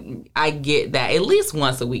I get that. At least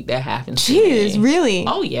once a week that happens. Jeez, really?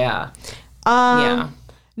 Oh yeah.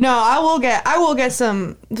 No, I will get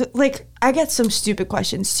some, like, I get some stupid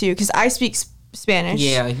questions too, because I speak Spanish.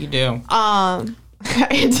 Yeah, you do.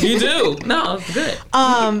 You do. No, it's good.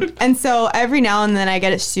 And so every now and then I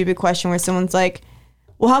get a stupid question where someone's like,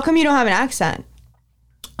 well, how come you don't have an accent?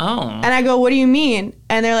 Oh. And I go, what do you mean?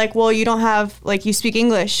 And they're like, well, you don't have, like, you speak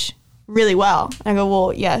English really well. And I go,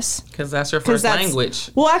 well, yes. Because that's your first language.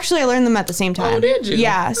 Well, actually, I learned them at the same time. Oh, did you?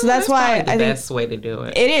 Yeah, so that's why I think the best way to do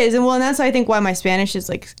it. It is. And well, and that's why I think why my Spanish is,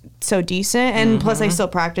 like, so decent. And plus I still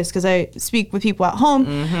practice because I speak with people at home.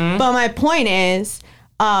 But my point is,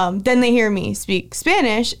 then they hear me speak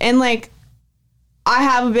Spanish. And, like, I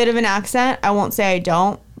have a bit of an accent. I won't say I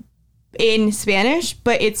don't. In Spanish,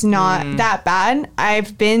 but it's not that bad.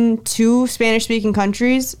 I've been to Spanish-speaking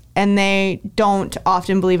countries, and they don't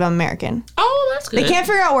often believe I'm American. Oh, that's good. They can't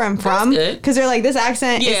figure out where I'm from because they're like, this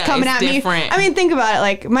accent is coming at different. me. I mean, think about it.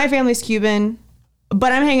 Like, my family's Cuban,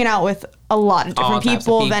 but I'm hanging out with a lot of different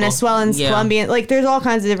people, Venezuelans, Colombian. Like, there's all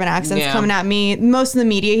kinds of different accents coming at me. Most of the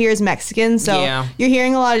media here is Mexican, so you're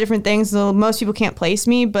hearing a lot of different things. So most people can't place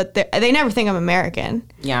me, but they never think I'm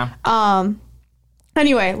American. Yeah.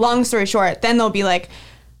 Anyway, long story short, then they'll be like,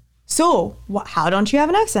 so how don't you have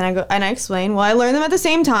an accent? I go, and I explain, well, I learn them at the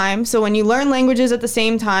same time. So when you learn languages at the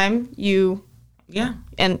same time, you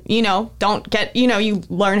don't get, you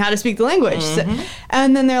learn how to speak the language. So,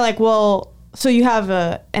 and then they're like, well, so you have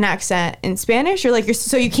an accent in Spanish, or like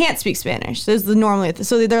so you can't speak Spanish. So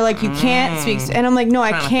they're like, you can't speak, and I'm like, no,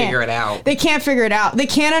 I can't. Figure it out. They can't figure it out. They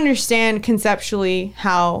can't understand conceptually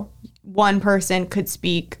how one person could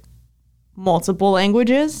speak multiple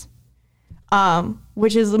languages.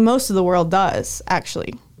 Which is most of the world does,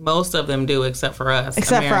 actually. Most of them do, except for us.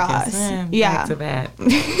 Except Americans. for us. Yeah. Back to that.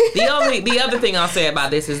 The other thing I'll say about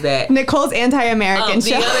this is that Nicole's anti-American.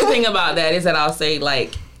 The other thing about that is that I'll say,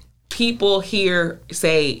 like, people here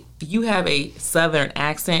say you have a Southern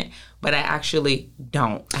accent, but I actually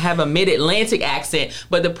don't. I have a Mid-Atlantic accent,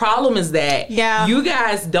 but the problem is that you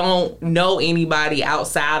guys don't know anybody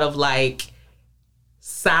outside of like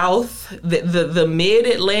South. The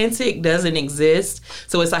Mid-Atlantic doesn't exist.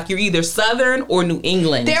 So it's like you're either Southern or New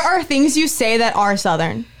England. There are things you say that are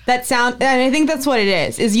Southern that sound, and I think that's what it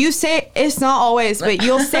is you say, it's not always, but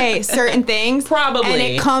you'll say certain things probably, and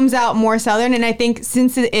it comes out more Southern. And I think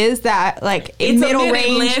since it is that, like, it's middle a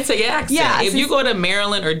range Mid-Atlantic accent. If you go to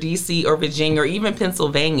Maryland or DC or Virginia or even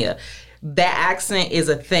Pennsylvania, that accent is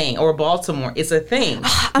a thing, or Baltimore, it's a thing.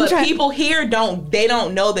 But people here don't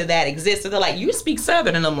know that exists. So they're like, you speak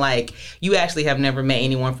Southern, and I'm like, you actually have never met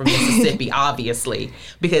anyone from Mississippi, obviously,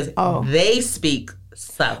 because they speak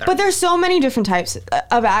Southern. But there's so many different types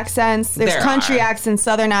of accents. There's country accent,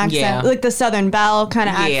 Southern accent, like the Southern Belle kind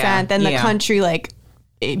of accent, then the country, like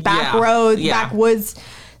backwoods.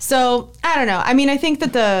 So I don't know. I mean, I think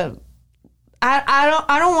that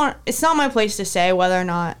I don't want, it's not my place to say whether or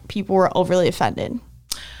not people were overly offended.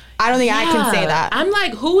 I don't think I can say that. I'm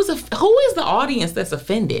like, who is the audience that's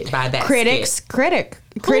offended by that? Critics.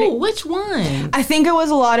 Who? Which one? I think it was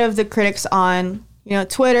a lot of the critics on,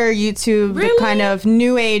 Twitter, YouTube, the kind of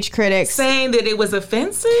new age critics. Saying that it was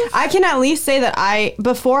offensive? I can at least say that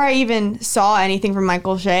before I even saw anything from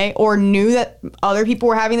Michael Shea or knew that other people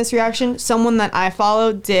were having this reaction, someone that I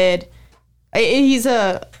followed did. He's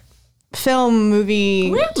a film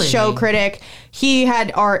movie show critic. He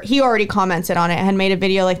already commented on it, had made a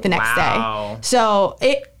video like the next day. So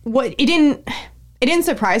it didn't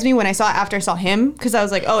surprise me when I saw it after I saw him, because I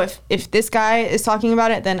was like, oh, if this guy is talking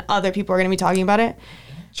about it, then other people are going to be talking about it.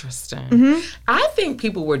 Interesting. I think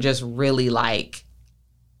people were just really like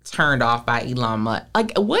turned off by Elon Musk.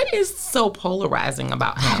 Like, what is so polarizing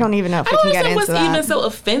about him? I don't even know if we can get into that. What's even so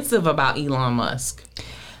offensive about Elon Musk?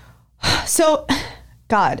 So,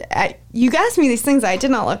 God, you asked me these things I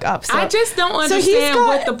did not look up. So, I just don't understand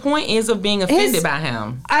what the point is of being offended by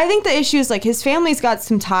him. I think the issue is, like, his family's got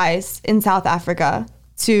some ties in South Africa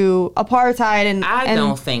to apartheid. And I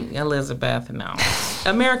don't think, Elizabeth, no.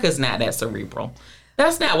 America's not that cerebral.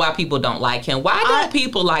 That's not why people don't like him. Why don't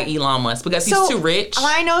people like Elon Musk? Because he's too rich?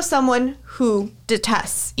 I know someone who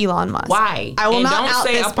detests Elon Musk. Why? I will not out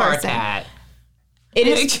say this apartheid. Person. It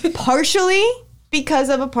is partially because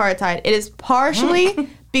of apartheid. It is partially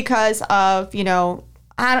because of,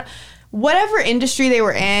 whatever industry they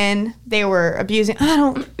were in, they were abusing. I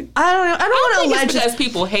don't know. I don't want to allege. It's because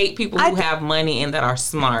people hate people who have money and that are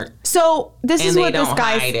smart. So this is what this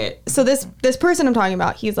guy. Hide it. So this person I'm talking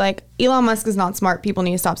about, he's like, Elon Musk is not smart. People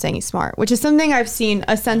need to stop saying he's smart, which is something I've seen,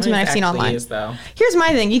 a sentiment I've seen online. Is, though. Here's my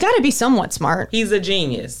thing: you got to be somewhat smart. He's a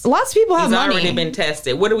genius. Lots of people have money. He's already been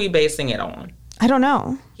tested. What are we basing it on? I don't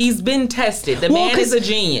know. He's been tested. The man is a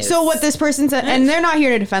genius. So what this person said, and they're not here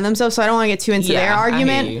to defend themselves, so I don't want to get too into their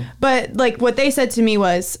argument. But like what they said to me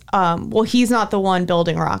was, well, he's not the one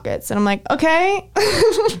building rockets, and I'm like, okay,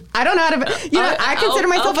 I don't know how to. I consider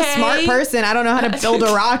myself a smart person. I don't know how to build a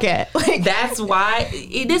rocket. Like that's why.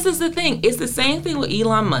 This is the thing. It's the same thing with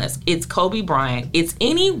Elon Musk. It's Kobe Bryant. It's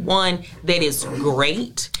anyone that is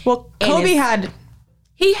great. Well, Kobe had.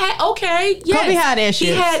 He had Kobe had issues.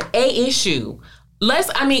 He had a issue.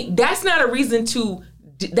 That's not a reason to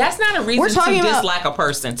dislike a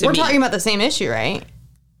person. We're talking about the same issue, right?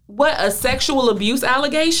 What, a sexual abuse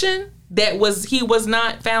allegation he was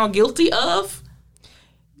not found guilty of?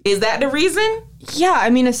 Is that the reason? Yeah,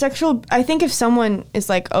 I mean I think if someone is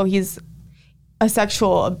like, oh, he's a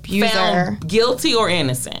sexual abuser, found guilty or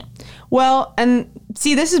innocent. Well, and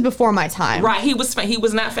see, this is before my time. Right, he was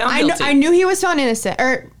not found guilty. I knew he was found innocent,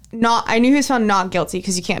 or not. I knew he was found not guilty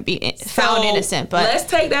because you can't be found innocent. But let's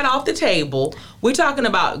take that off the table. We're talking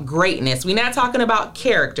about greatness. We're not talking about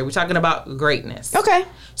character. We're talking about greatness. Okay.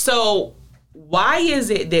 So why is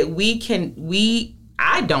it that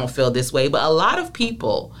I don't feel this way, but a lot of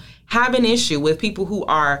people have an issue with people who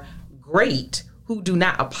are great who do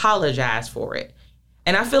not apologize for it.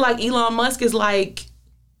 And I feel like Elon Musk is like,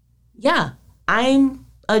 yeah, I'm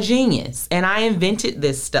a genius and I invented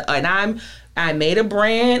this stuff and I made a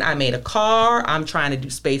brand, I made a car, I'm trying to do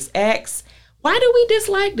SpaceX. Why do we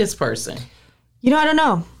dislike this person? You know, I don't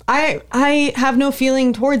know. I have no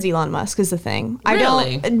feeling towards Elon Musk is the thing.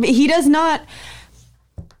 Really? He does not.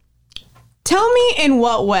 Tell me in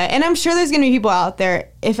what way, and I'm sure there's going to be people out there,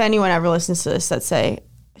 if anyone ever listens to this, that say,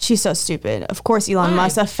 she's so stupid. Of course Elon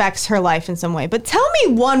Musk affects her life in some way. But tell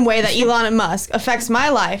me one way that Elon Musk affects my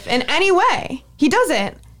life in any way. He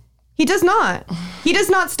doesn't. He does not. He does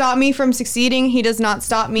not stop me from succeeding. He does not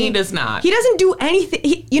stop me. He does not. He doesn't do anything.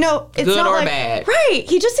 It's good not or like, bad. Right.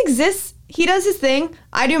 He just exists. He does his thing.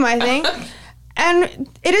 I do my thing. And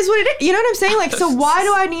it is what it is. You know what I'm saying? Like, so why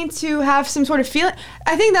do I need to have some sort of feeling?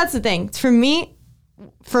 I think that's the thing. For me,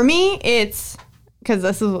 it's because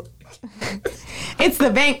this is it's the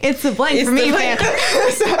blank for me, man.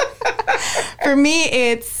 For me,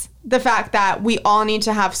 it's the fact that we all need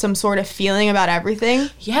to have some sort of feeling about everything.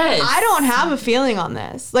 Yes. I don't have a feeling on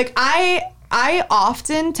this. Like, I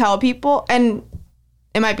often tell people, and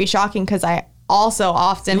it might be shocking because I also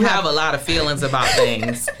often have a lot of feelings about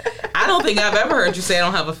things. I don't think I've ever heard you say I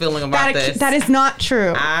don't have a feeling about this. That is not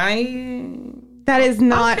true. That is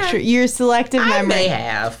not true. You're selective memory. I may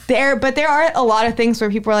have. But there are a lot of things where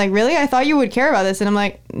people are like, really? I thought you would care about this. And I'm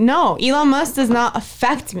like, no, Elon Musk does not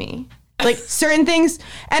affect me. Like, certain things,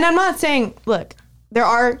 and I'm not saying, look, there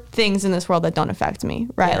are things in this world that don't affect me,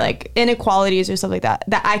 right? Yeah. Like inequalities or stuff like that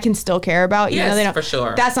I can still care about. Yes, they don't, for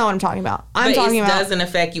sure. That's not what I'm talking about. I'm talking about. It doesn't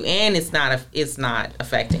affect you, and it's not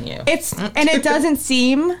affecting you. And it doesn't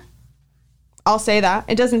seem. I'll say that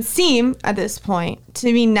it doesn't seem at this point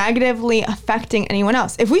to be negatively affecting anyone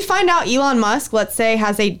else. If we find out Elon Musk, let's say,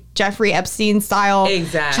 has a Jeffrey Epstein style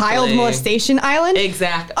child molestation island,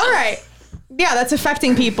 exactly. All right, yeah, that's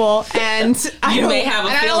affecting people, and you may have a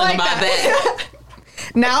feeling about that.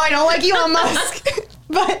 Now I don't like Elon Musk,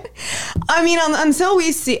 but I mean, until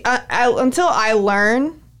we see, until I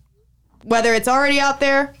learn, whether it's already out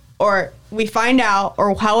there or we find out,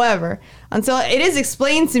 or however, until it is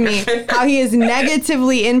explained to me how he is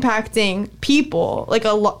negatively impacting people, like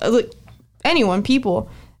people,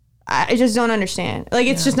 I just don't understand. Like,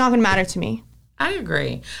 it's just not going to matter to me. I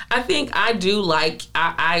agree. I think I do like,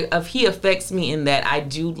 if he affects me in that I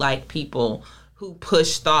do like people who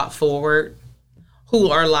push thought forward, who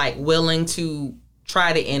are like willing to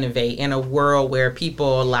try to innovate in a world where people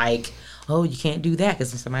are like, oh, you can't do that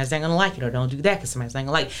because somebody's not going to like it, or don't do that because somebody's not going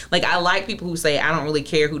to like it. Like, I like people who say, I don't really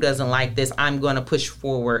care who doesn't like this. I'm going to push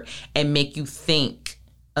forward and make you think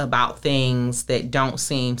about things that don't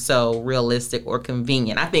seem so realistic or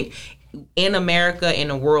convenient. I think in America, in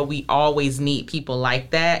the world, we always need people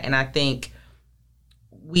like that. And I think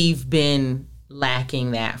we've been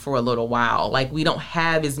lacking that for a little while. Like, we don't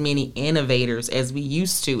have as many innovators as we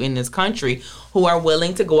used to in this country who are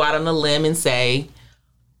willing to go out on a limb and say,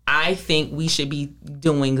 I think we should be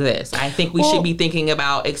doing this. I think we should be thinking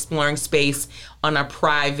about exploring space on a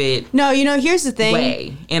private No, here's the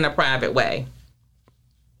thing. In a private way.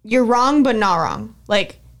 You're wrong, but not wrong.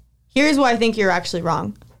 Like, here's why I think you're actually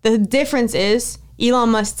wrong. The difference is Elon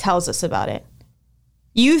Musk tells us about it.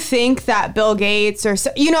 You think that Bill Gates or,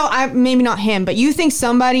 maybe not him, but you think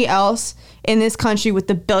somebody else in this country with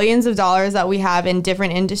the billions of dollars that we have in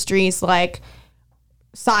different industries, like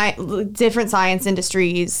different science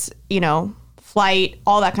industries, flight,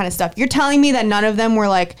 all that kind of stuff. You're telling me that none of them were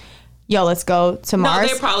like, yo, let's go to Mars?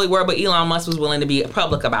 No, they probably were, but Elon Musk was willing to be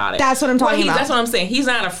public about it. That's what I'm talking about. That's what I'm saying. He's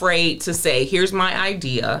not afraid to say, here's my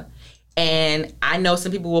idea. And I know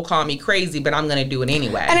some people will call me crazy, but I'm going to do it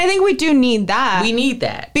anyway. And I think we do need that. We need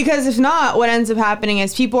that. Because if not, what ends up happening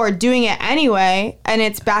is people are doing it anyway, and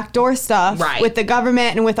it's backdoor stuff with the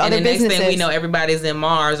government and with other businesses. And the next thing we know, everybody's in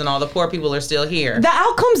Mars, and all the poor people are still here. The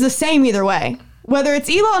outcome's the same either way. Whether it's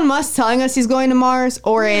Elon Musk telling us he's going to Mars,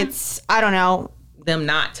 or it's, I don't know, them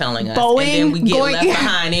not telling us, Boeing, and then we get left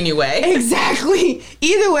behind anyway. Exactly.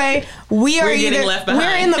 Either way, we're left behind.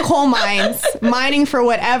 We're in the coal mines, mining for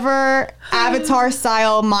whatever Avatar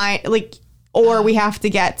style mine, or we have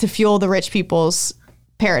to get to fuel the rich people's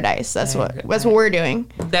paradise. That's what we're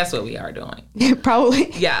doing. That's what we are doing.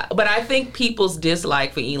 Probably. Yeah, but I think people's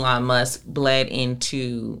dislike for Elon Musk bled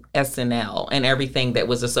into SNL and everything that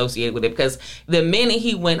was associated with it, because the minute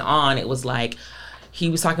he went on, it was like, he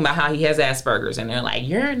was talking about how he has Asperger's, and they're like,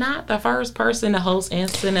 you're not the first person to host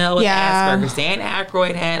SNL with Asperger's. Dan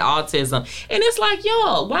Aykroyd had autism. And it's like,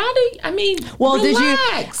 yo, relax. Did you,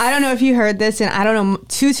 I don't know if you heard this, and I don't know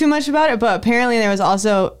too much about it, but apparently there was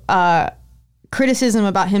also criticism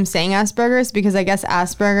about him saying Asperger's, because I guess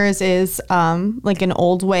Asperger's is like an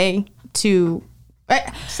old way to...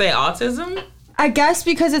 say autism? I guess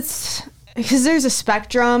because there's a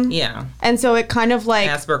spectrum. Yeah. And so it kind of like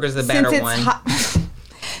Asperger's the better one.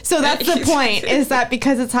 So that's the point, is that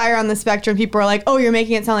because it's higher on the spectrum, people are like, oh, you're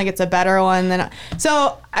making it sound like it's a better one than.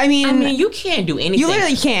 So, I mean, you can't do anything. You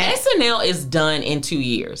literally can't. SNL is done in 2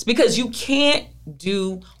 years because you can't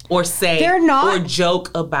do or say They're not, or joke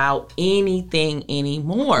about anything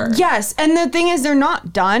anymore. Yes. And the thing is, they're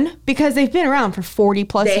not done because they've been around for 40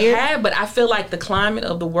 plus years. They have, but I feel like the climate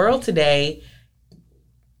of the world today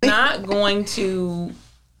not going to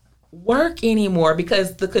work anymore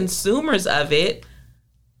because the consumers of it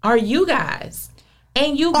are you guys.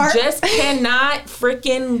 And you just cannot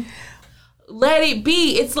freaking let it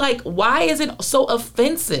be. It's like, why is it so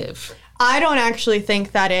offensive? I don't actually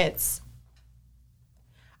think that it's...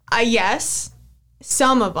 yes,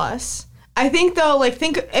 some of us. I think, though, but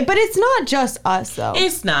it's not just us, though.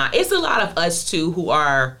 It's not. It's a lot of us, too, who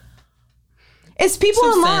are... It's people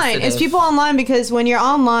online. Sensitive. It's people online because when you're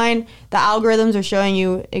online, the algorithms are showing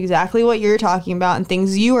you exactly what you're talking about and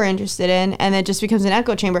things you are interested in, and it just becomes an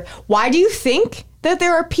echo chamber. Why do you think that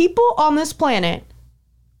there are people on this planet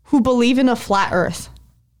who believe in a flat Earth?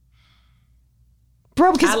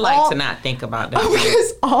 Bro, because I to not think about that.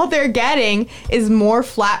 Because all they're getting is more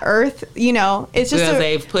flat Earth. It's just because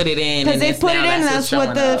they've put it in. Because they've put it in, and that's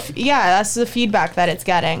what that's the feedback that it's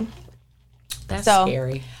getting. That's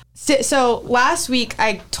scary. So last week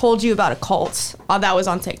I told you about a cult that was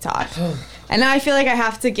on TikTok, and now I feel like I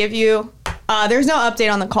have to give you. There's no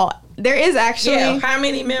update on the cult. There is actually. Yeah, how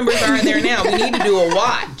many members are there now? We need to do a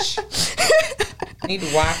watch. We need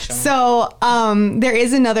to watch them. So there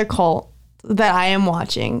is another cult that I am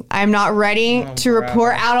watching. I'm not ready to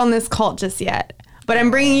report out on this cult just yet, but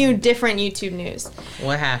I'm bringing you different YouTube news.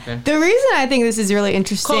 What happened? The reason I think this is really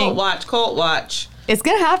interesting. Cult watch. It's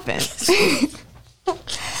gonna happen.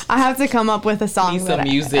 I have to come up with a song,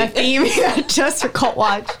 music, a theme just for Cult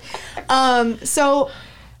Watch. So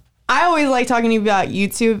I always like talking to you about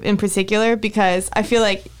YouTube in particular because I feel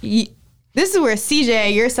like this is where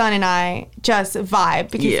CJ, your son, and I just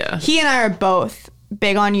vibe because he and I are both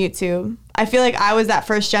big on YouTube. I feel like I was that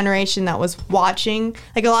first generation that was watching.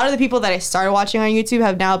 Like a lot of the people that I started watching on YouTube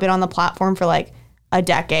have now been on the platform for like a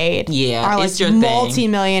decade. Yeah, are like it's your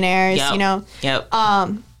multi-millionaires. Thing. Yep.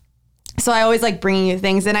 So I always like bringing you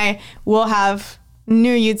things, and I will have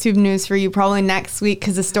new YouTube news for you probably next week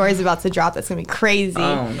because the story is about to drop. That's going to be crazy.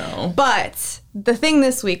 Oh, no. But the thing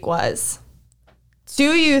this week was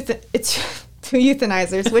two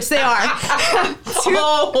euthanizers, which they are.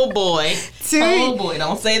 Oh, boy.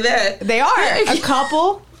 Don't say that. They are.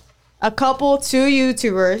 A couple, two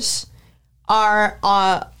YouTubers are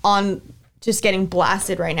on just getting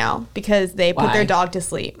blasted right now because they put their dog to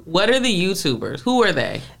sleep. What are the YouTubers? Who are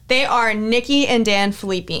they? They are Nikki and Dan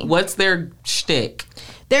Filippi. What's their shtick?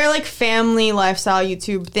 They're like family lifestyle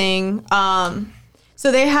YouTube thing.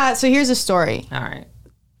 So here's a story. All right.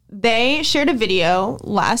 They shared a video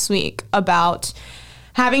last week about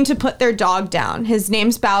having to put their dog down. His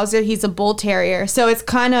name's Bowser. He's a bull terrier. So it's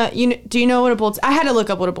kind of, do you know what a bull... I had to look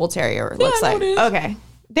up what a bull terrier looks like. Okay.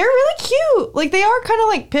 They're really cute. Like, they are kind of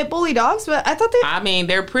like pit bully dogs, but I thought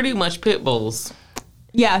they're pretty much pit bulls.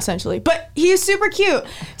 Yeah, essentially. But he's super cute.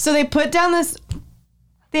 So they put down this...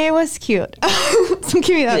 They was cute. So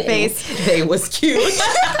give me that face. They was cute. Okay,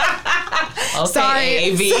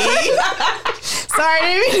 sorry. AV. Sorry,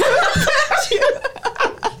 Amy.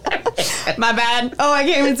 My bad. Oh, I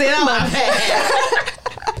can't even say that one.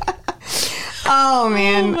 Oh,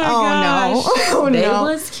 man. Oh, no. Oh, no. They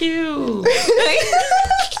was cute.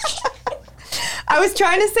 I was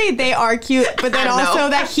trying to say they are cute, but then also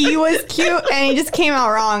that he was cute, and he just came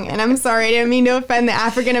out wrong. And I'm sorry, I didn't mean to offend the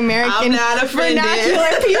African American vernacular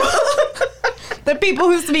people, the people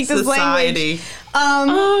who speak this language.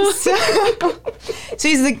 So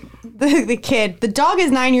he's the kid. The dog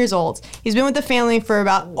is 9 years old. He's been with the family for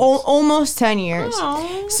about almost 10 years.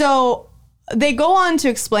 Aww. So they go on to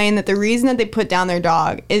explain that the reason that they put down their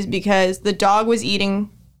dog is because the dog was eating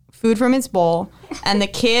food from its bowl, and the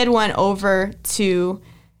kid went over to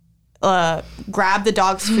grab the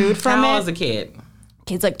dog's food from it. How old is the kid?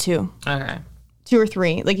 Kid's like 2. Okay. 2 or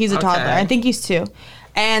 3. Like, he's a toddler. I think he's 2.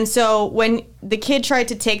 And so when the kid tried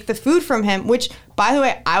to take the food from him, which, by the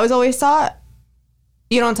way, I was always taught,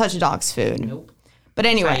 you don't touch a dog's food. Nope. But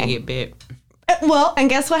anyway. That's how you get bit. Well, and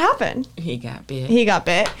guess what happened? He got bit. He got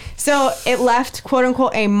bit. So it left, quote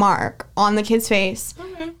unquote, a mark on the kid's face.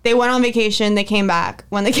 Okay. They went on vacation. They came back.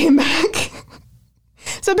 When they came back,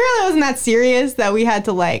 so apparently it wasn't that serious that we had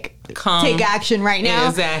to take action right now.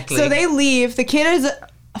 Exactly. So they leave. The kid is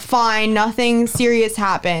fine. Nothing serious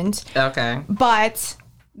happened. Okay. But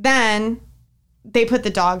then they put the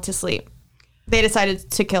dog to sleep. they decided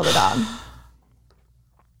to kill the dog.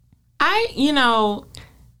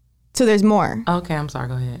 So there's more. Okay, I'm sorry.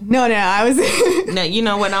 Go ahead. No, I was... No, you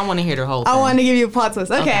know what? I want to hear the whole thing. I wanted to give you a plot twist.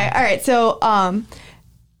 Okay. All right. So,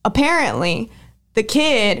 apparently, the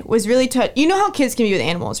kid was really touched. You know how kids can be with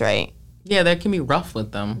animals, right? Yeah, they can be rough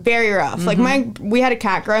with them. Very rough. Mm-hmm. Like, we had a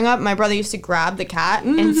cat growing up. My brother used to grab the cat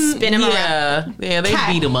and spin him around. Yeah, they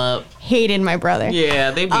beat him up. Hated my brother.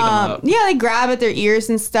 Yeah, they beat him up. Yeah, they grab at their ears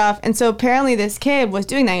and stuff. And so, apparently, this kid was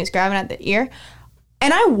doing that. He was grabbing at the ear.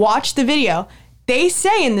 And I watched the video. They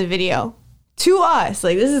say in the video to us,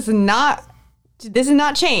 like, this is not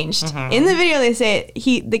changed. Mm-hmm. In the video, they say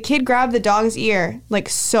the kid grabbed the dog's ear like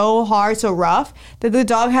so hard, so rough that the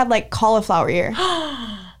dog had like cauliflower ear.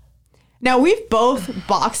 Now we've both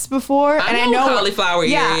boxed before, and I know cauliflower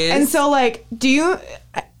ear is. And so like,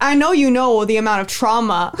 I know you know the amount of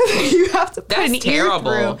trauma you have to put an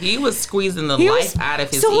terrible. ear through. He was squeezing the life out of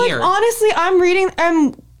his ear. So like, honestly,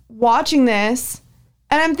 I'm watching this,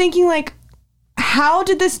 and I'm thinking like, how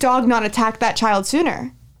did this dog not attack that child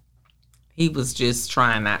sooner? He was just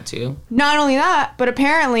trying not to. Not only that, but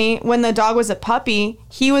apparently when the dog was a puppy,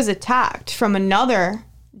 he was attacked from another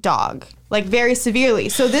dog, like very severely.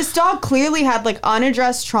 So this dog clearly had like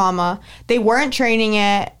unaddressed trauma. They weren't training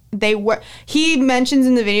it. He mentions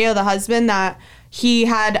in the video, the husband, that he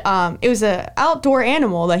had, it was an outdoor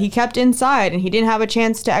animal that he kept inside and he didn't have a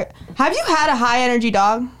chance to. Have you had a high energy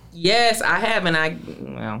dog? Yes, I have, and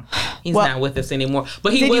he's not with us anymore.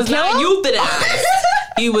 But he was not euthanized.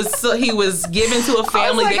 He was given to a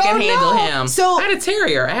family that can handle him. So I had a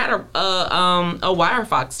terrier. I had a wire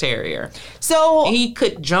fox terrier. So he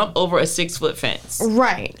could jump over a 6-foot fence.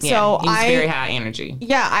 Right. Yeah, so he's very high energy.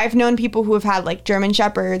 Yeah, I've known people who have had like German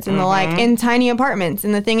Shepherds and the like in tiny apartments.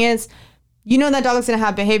 And the thing is, you know that dog is going to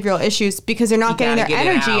have behavioral issues because they're not getting their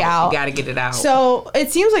energy out. You got to get it out. So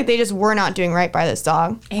it seems like they just were not doing right by this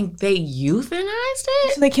dog. And they euthanized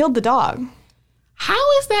it? So they killed the dog.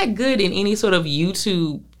 How is that good in any sort of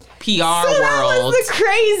YouTube PR world? That was the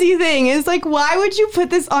crazy thing. Is like, why would you put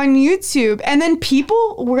this on YouTube? And then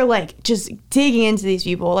people were like just digging into these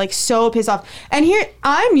people, like so pissed off. And here,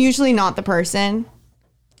 I'm usually not the person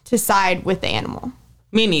to side with the animal.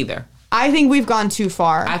 Me neither. I think we've gone too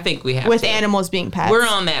far. I think we have with animals being pets. We're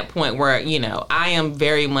on that point where, I am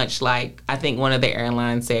very much like, I think one of the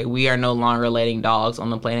airlines said, we are no longer letting dogs on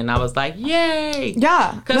the plane. And I was like, yay.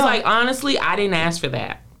 Yeah. Because honestly, I didn't ask for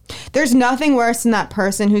that. There's nothing worse than that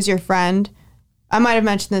person who's your friend. I might have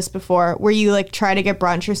mentioned this before, where you like try to get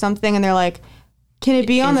brunch or something and they're like, can it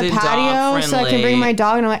be on the patio so I can bring my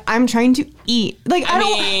dog? And I'm like, I'm trying to eat. Like, I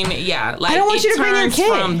don't want you to bring your kid.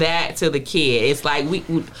 From that to the kid. It's like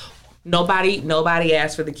Nobody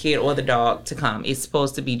asked for the kid or the dog to come. It's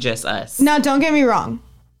supposed to be just us. Now, don't get me wrong.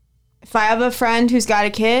 If I have a friend who's got a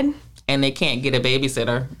kid and they can't get a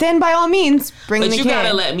babysitter, then by all means, bring the kid. But you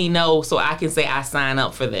gotta let me know so I can say I sign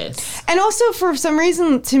up for this. And also, for some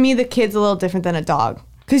reason, to me, the kid's a little different than a dog.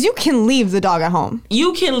 Because you can leave the dog at home.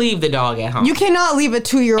 You can leave the dog at home. You cannot leave a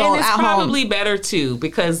 2-year-old at home. And it's probably better, too,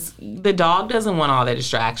 because the dog doesn't want all the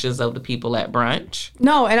distractions of the people at brunch.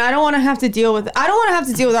 No, and I don't want to have to deal with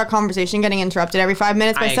our conversation getting interrupted every 5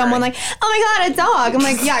 minutes by someone like, oh my God, a dog. I'm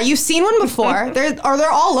like, yeah, you've seen one before. They're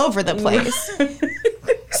all over the place.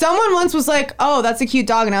 Someone once was like, oh, that's a cute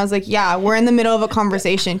dog. And I was like, yeah, we're in the middle of a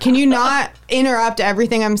conversation. Can you not interrupt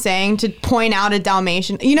everything I'm saying to point out a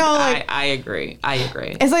Dalmatian? I agree.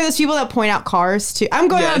 It's like those people that point out cars too. I'm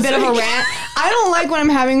going on a bit of a rant. I don't like when I'm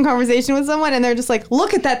having a conversation with someone and they're just like,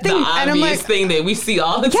 look at that thing. And I'm like, thing that we see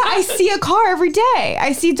all the time. Yeah, I see a car every day.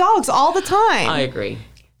 I see dogs all the time. I agree.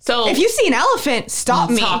 So if you see an elephant, stop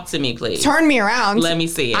me. Talk to me, please. Turn me around. Let me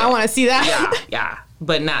see it. I want to see that. Yeah.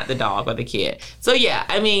 But not the dog or the kid. So yeah,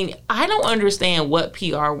 I mean, I don't understand what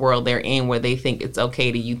PR world they're in where they think it's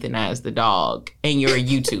okay to euthanize the dog and you're a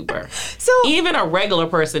YouTuber. So even a regular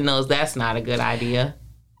person knows that's not a good idea.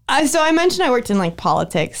 So I mentioned I worked in like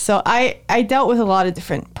politics. So I dealt with a lot of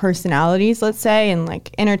different personalities, let's say, and like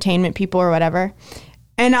entertainment people or whatever.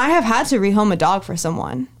 And I have had to rehome a dog for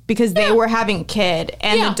someone because they were having a kid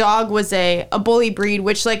and the dog was a bully breed,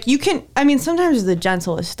 which like sometimes the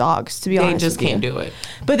gentlest dogs, to be honest. They just can't do it.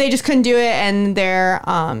 But they just couldn't do it. And their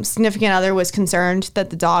significant other was concerned that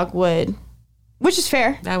the dog would, which is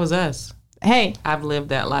fair. That was us. Hey. I've lived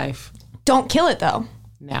that life. Don't kill it though.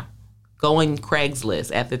 No. Going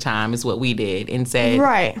Craigslist at the time is what we did and said,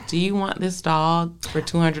 right, do you want this dog for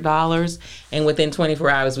 $200? And within 24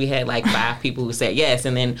 hours, we had like 5 people who said yes.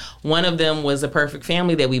 And then one of them was a perfect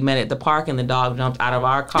family that we met at the park, and the dog jumped out of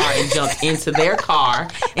our car and jumped into their car.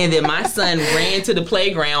 And then my son ran to the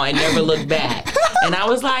playground and never looked back. And I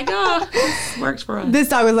was like, oh, this works for us. This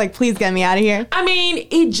dog was like, please get me out of here. I mean,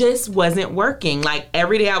 it just wasn't working. Like,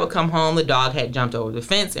 every day I would come home, the dog had jumped over the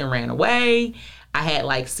fence and ran away. I had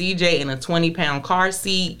like CJ in a 20-pound car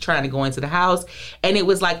seat trying to go into the house. And it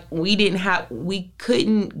was like we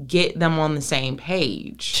couldn't get them on the same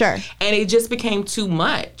page. Sure. And it just became too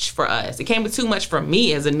much for us. It became too much for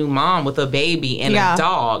me as a new mom with a baby and a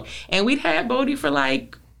dog. And we'd had Bodhi for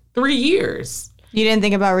like 3 years. You didn't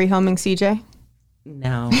think about rehoming CJ?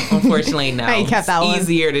 No, unfortunately, no. You kept that it's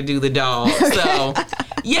easier to do the dog. So,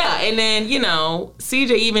 yeah. And then,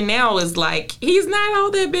 CJ even now is like, he's not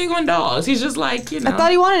all that big on dogs. He's just like, I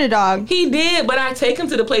thought he wanted a dog. He did, but I take him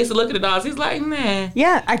to the place to look at the dogs. He's like, nah.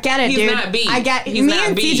 Yeah, I get it, he's dude. He's not B. I get he's me not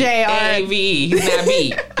and B. CJ are AV. He's not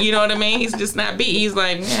B. You know what I mean? He's just not B. He's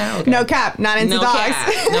like, yeah, okay. No cap. Not into dogs.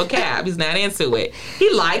 Cap. No cap. He's not into it.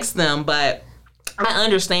 He likes them, but I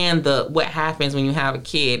understand what happens when you have a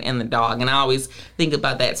kid and the dog. And I always think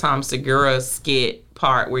about that Tom Segura skit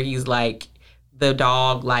part where he's like, the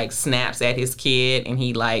dog like snaps at his kid and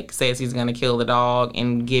he like says he's gonna kill the dog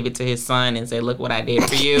and give it to his son and say, look what I did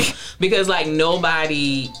for you. Because like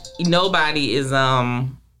nobody is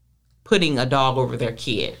putting a dog over their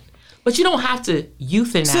kid. But you don't have to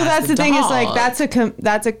euthanize. So that's the thing, is like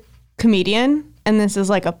that's a comedian and this is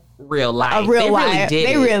like a real life.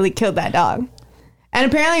 They really killed that dog. And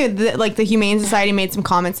apparently, the Humane Society made some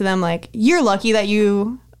comments to them like, you're lucky that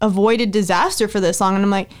you avoided disaster for this long. And I'm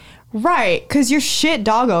like, right, because you're shit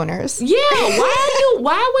dog owners. Yeah,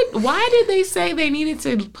 why did they say they needed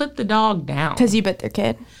to put the dog down? Because you bit their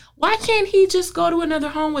kid. Why can't he just go to another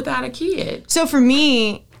home without a kid? So for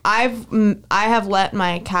me, I have let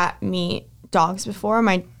my cat meet dogs before.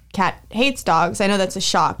 My cat hates dogs. I know that's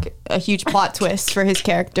a huge plot twist for his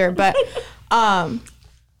character, but and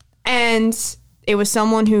it was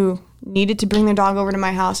someone who needed to bring their dog over to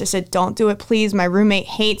my house. I said, don't do it, please. My roommate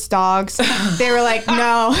hates dogs. They were like,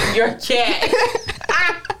 no. Your cat.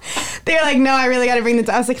 They were like, no, I really got to bring the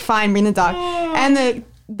dog. I was like, fine, bring the dog. And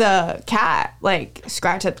the cat, like,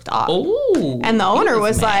 scratched at the dog. Ooh, and the owner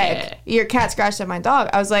was like, your cat scratched at my dog.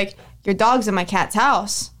 I was like, your dog's in my cat's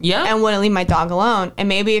house. Yeah. And wouldn't leave my dog alone. And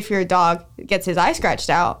maybe if your dog gets his eye scratched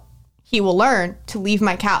out, he will learn to leave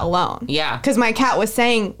my cat alone. Yeah. Because my cat was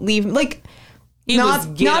saying, leave, like...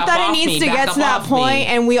 Not that it needs to get to that point,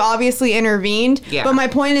 and we obviously intervened. Yeah. But my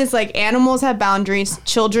point is, like, animals have boundaries.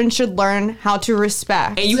 Children should learn how to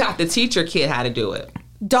respect. And you have to teach your kid how to do it.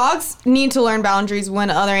 Dogs need to learn boundaries with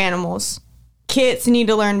other animals. Kids need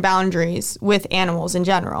to learn boundaries with animals in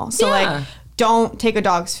general. So, like, don't take a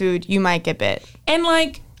dog's food. You might get bit. And,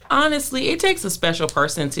 like, honestly, it takes a special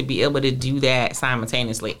person to be able to do that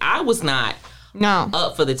simultaneously. I was not...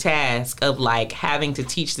 up for the task of like having to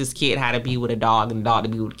teach this kid how to be with a dog and the dog to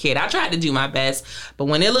be with a kid. I tried to do my best, but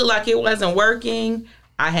when it looked like it wasn't working,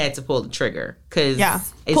 I had to pull the trigger because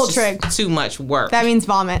it's just too much work. That means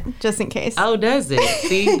vomit, just in case. Oh, does it?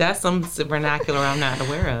 See, that's some vernacular I'm not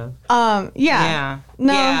aware of. Yeah.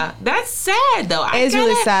 No. Yeah. That's sad though. It's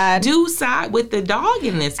really sad. Do side with the dog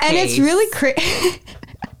in this case. And it's really crazy.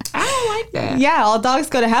 I don't like that. Yeah, all dogs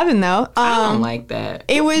go to heaven, though. I don't like that.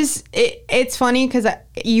 It's funny because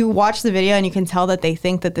you watch the video and you can tell that they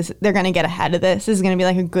think that they're going to get ahead of this. This is going to be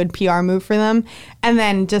like a good PR move for them. And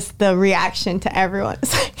then just the reaction to everyone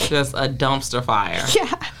is like... just a dumpster fire.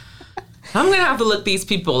 Yeah. I'm going to have to look these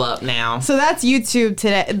people up now. So that's YouTube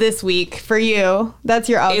this week for you. That's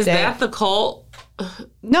your update. Is that the cult?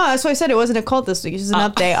 No, that's why I said it wasn't a cult this week. It's just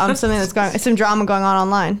an update on something some drama going on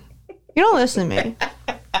online. You don't listen to me.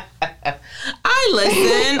 I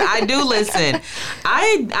listen. I do listen.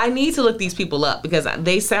 I need to look these people up because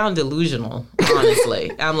they sound delusional,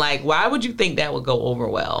 honestly. I'm like, why would you think that would go over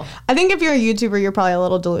well? I think if you're a YouTuber, you're probably a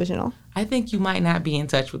little delusional. I think you might not be in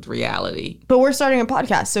touch with reality. But we're starting a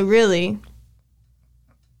podcast, so really...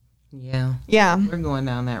 Yeah. Yeah. We're going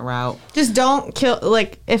down that route. Just don't kill,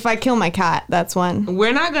 like, if I kill my cat, that's when.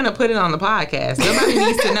 We're not going to put it on the podcast. Nobody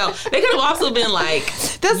needs to know. They could have also been like,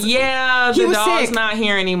 the dog's not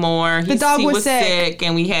here anymore. The dog was sick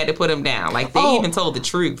and we had to put him down. Like, they even told the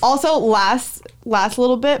truth. Also, last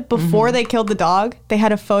little bit, before they killed the dog, they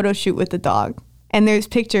had a photo shoot with the dog. And there's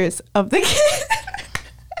pictures of the kid.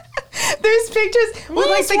 There's pictures with,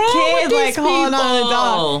 like, the kid, like, holding on to the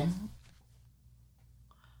dog.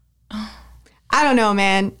 I don't know,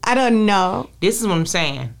 man. I don't know. This is what I'm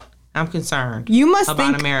saying. I'm concerned. You must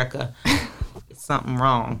about think America. It's something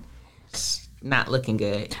wrong. It's not looking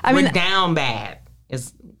good. We're down bad.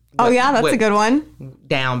 That's a good one.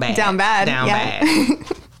 Down bad. Down bad. Down bad.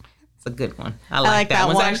 It's a good one. I like that.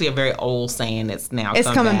 One's actually a very old saying that's now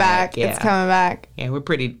coming back. Yeah. It's coming back. Yeah, we're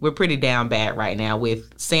pretty down bad right now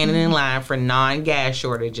with standing in line for non-gas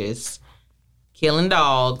shortages, killing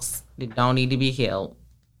dogs that don't need to be killed,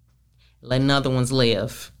 letting other ones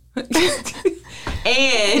live. And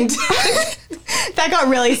that got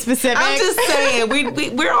really specific. I'm just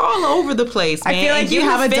saying, we're all over the place, man. I feel like you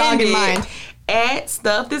have a dog in mind. At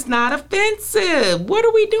stuff that's not offensive. What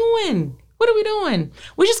are we doing?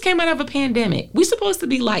 We just came out of a pandemic. We're supposed to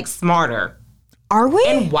be like smarter. Are we?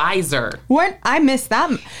 And wiser. What? I missed that.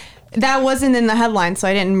 That wasn't in the headline, so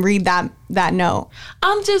I didn't read that note.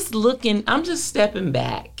 I'm just stepping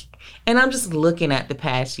back and I'm just looking at the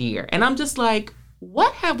past year and I'm just like,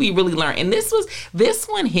 what have we really learned? And this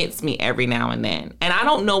one hits me every now and then. And I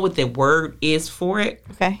don't know what the word is for it.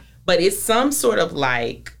 Okay. But it's some sort of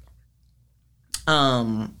like,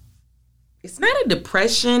 it's not a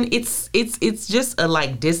depression. It's just a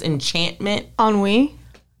like disenchantment. Ennui?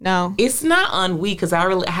 No. It's not ennui because I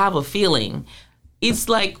really have a feeling. It's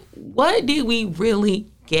like, what did we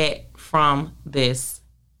really get from this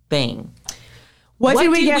thing? What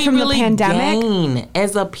did we get from the pandemic? Gain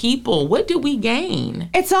as a people? What did we gain?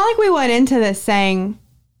 It's not like we went into this saying,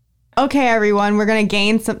 okay, everyone, we're going to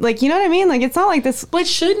gain some, like, you know what I mean? Like, it's not like this. But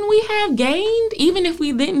shouldn't we have gained even if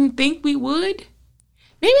we didn't think we would?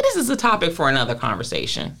 Maybe this is a topic for another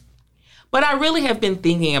conversation. But I really have been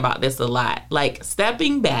thinking about this a lot. Like,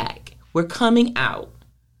 stepping back, we're coming out.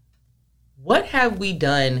 What have we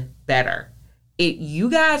done better?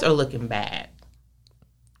 You guys are looking bad.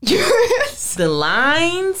 Yes. The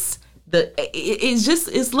lines,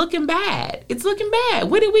 it's looking bad. It's looking bad.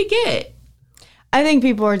 What did we get? I think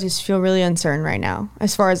people are just feel really uncertain right now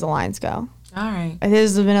as far as the lines go. All right.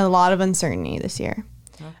 There's been a lot of uncertainty this year.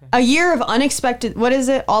 Okay. A year of unexpected, what is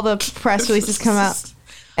it? All the press releases come out.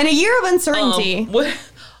 And a year of uncertainty.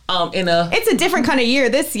 It's a different kind of year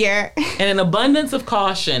this year. And an abundance of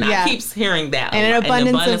caution. Yeah. I keep hearing that. And an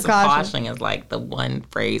abundance of caution is like the one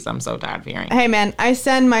phrase I'm so tired of hearing. Hey man, I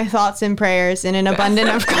send my thoughts and prayers in an abundance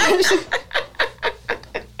of caution.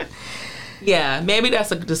 Yeah, maybe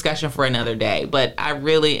that's a discussion for another day, but I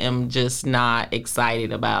really am just not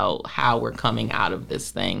excited about how we're coming out of this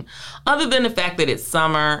thing. Other than the fact that it's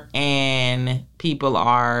summer and people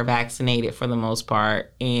are vaccinated for the most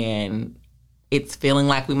part and it's feeling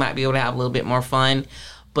like we might be able to have a little bit more fun,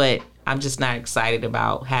 but I'm just not excited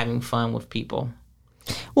about having fun with people.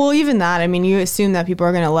 Well, even that, I mean, you assume that people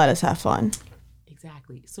are going to let us have fun.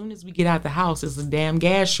 Exactly. As soon as we get out the house, it's a damn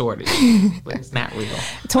gas shortage, but it's not real.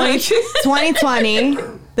 2020,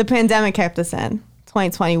 the pandemic kept us in.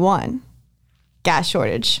 2021, gas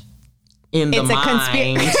shortage. In the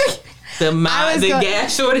mind. The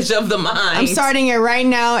gas shortage of the mind. I'm starting it right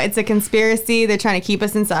now. It's a conspiracy. They're trying to keep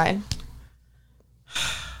us inside.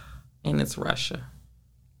 And it's Russia.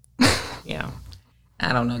 Yeah.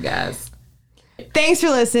 I don't know, guys. Thanks for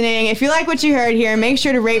listening. If you like what you heard here, make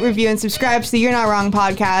sure to rate, review, and subscribe to the You're Not Wrong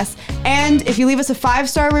podcast. And if you leave us a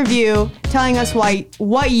 5-star review telling us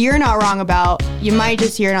what you're not wrong about, you might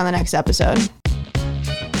just hear it on the next episode.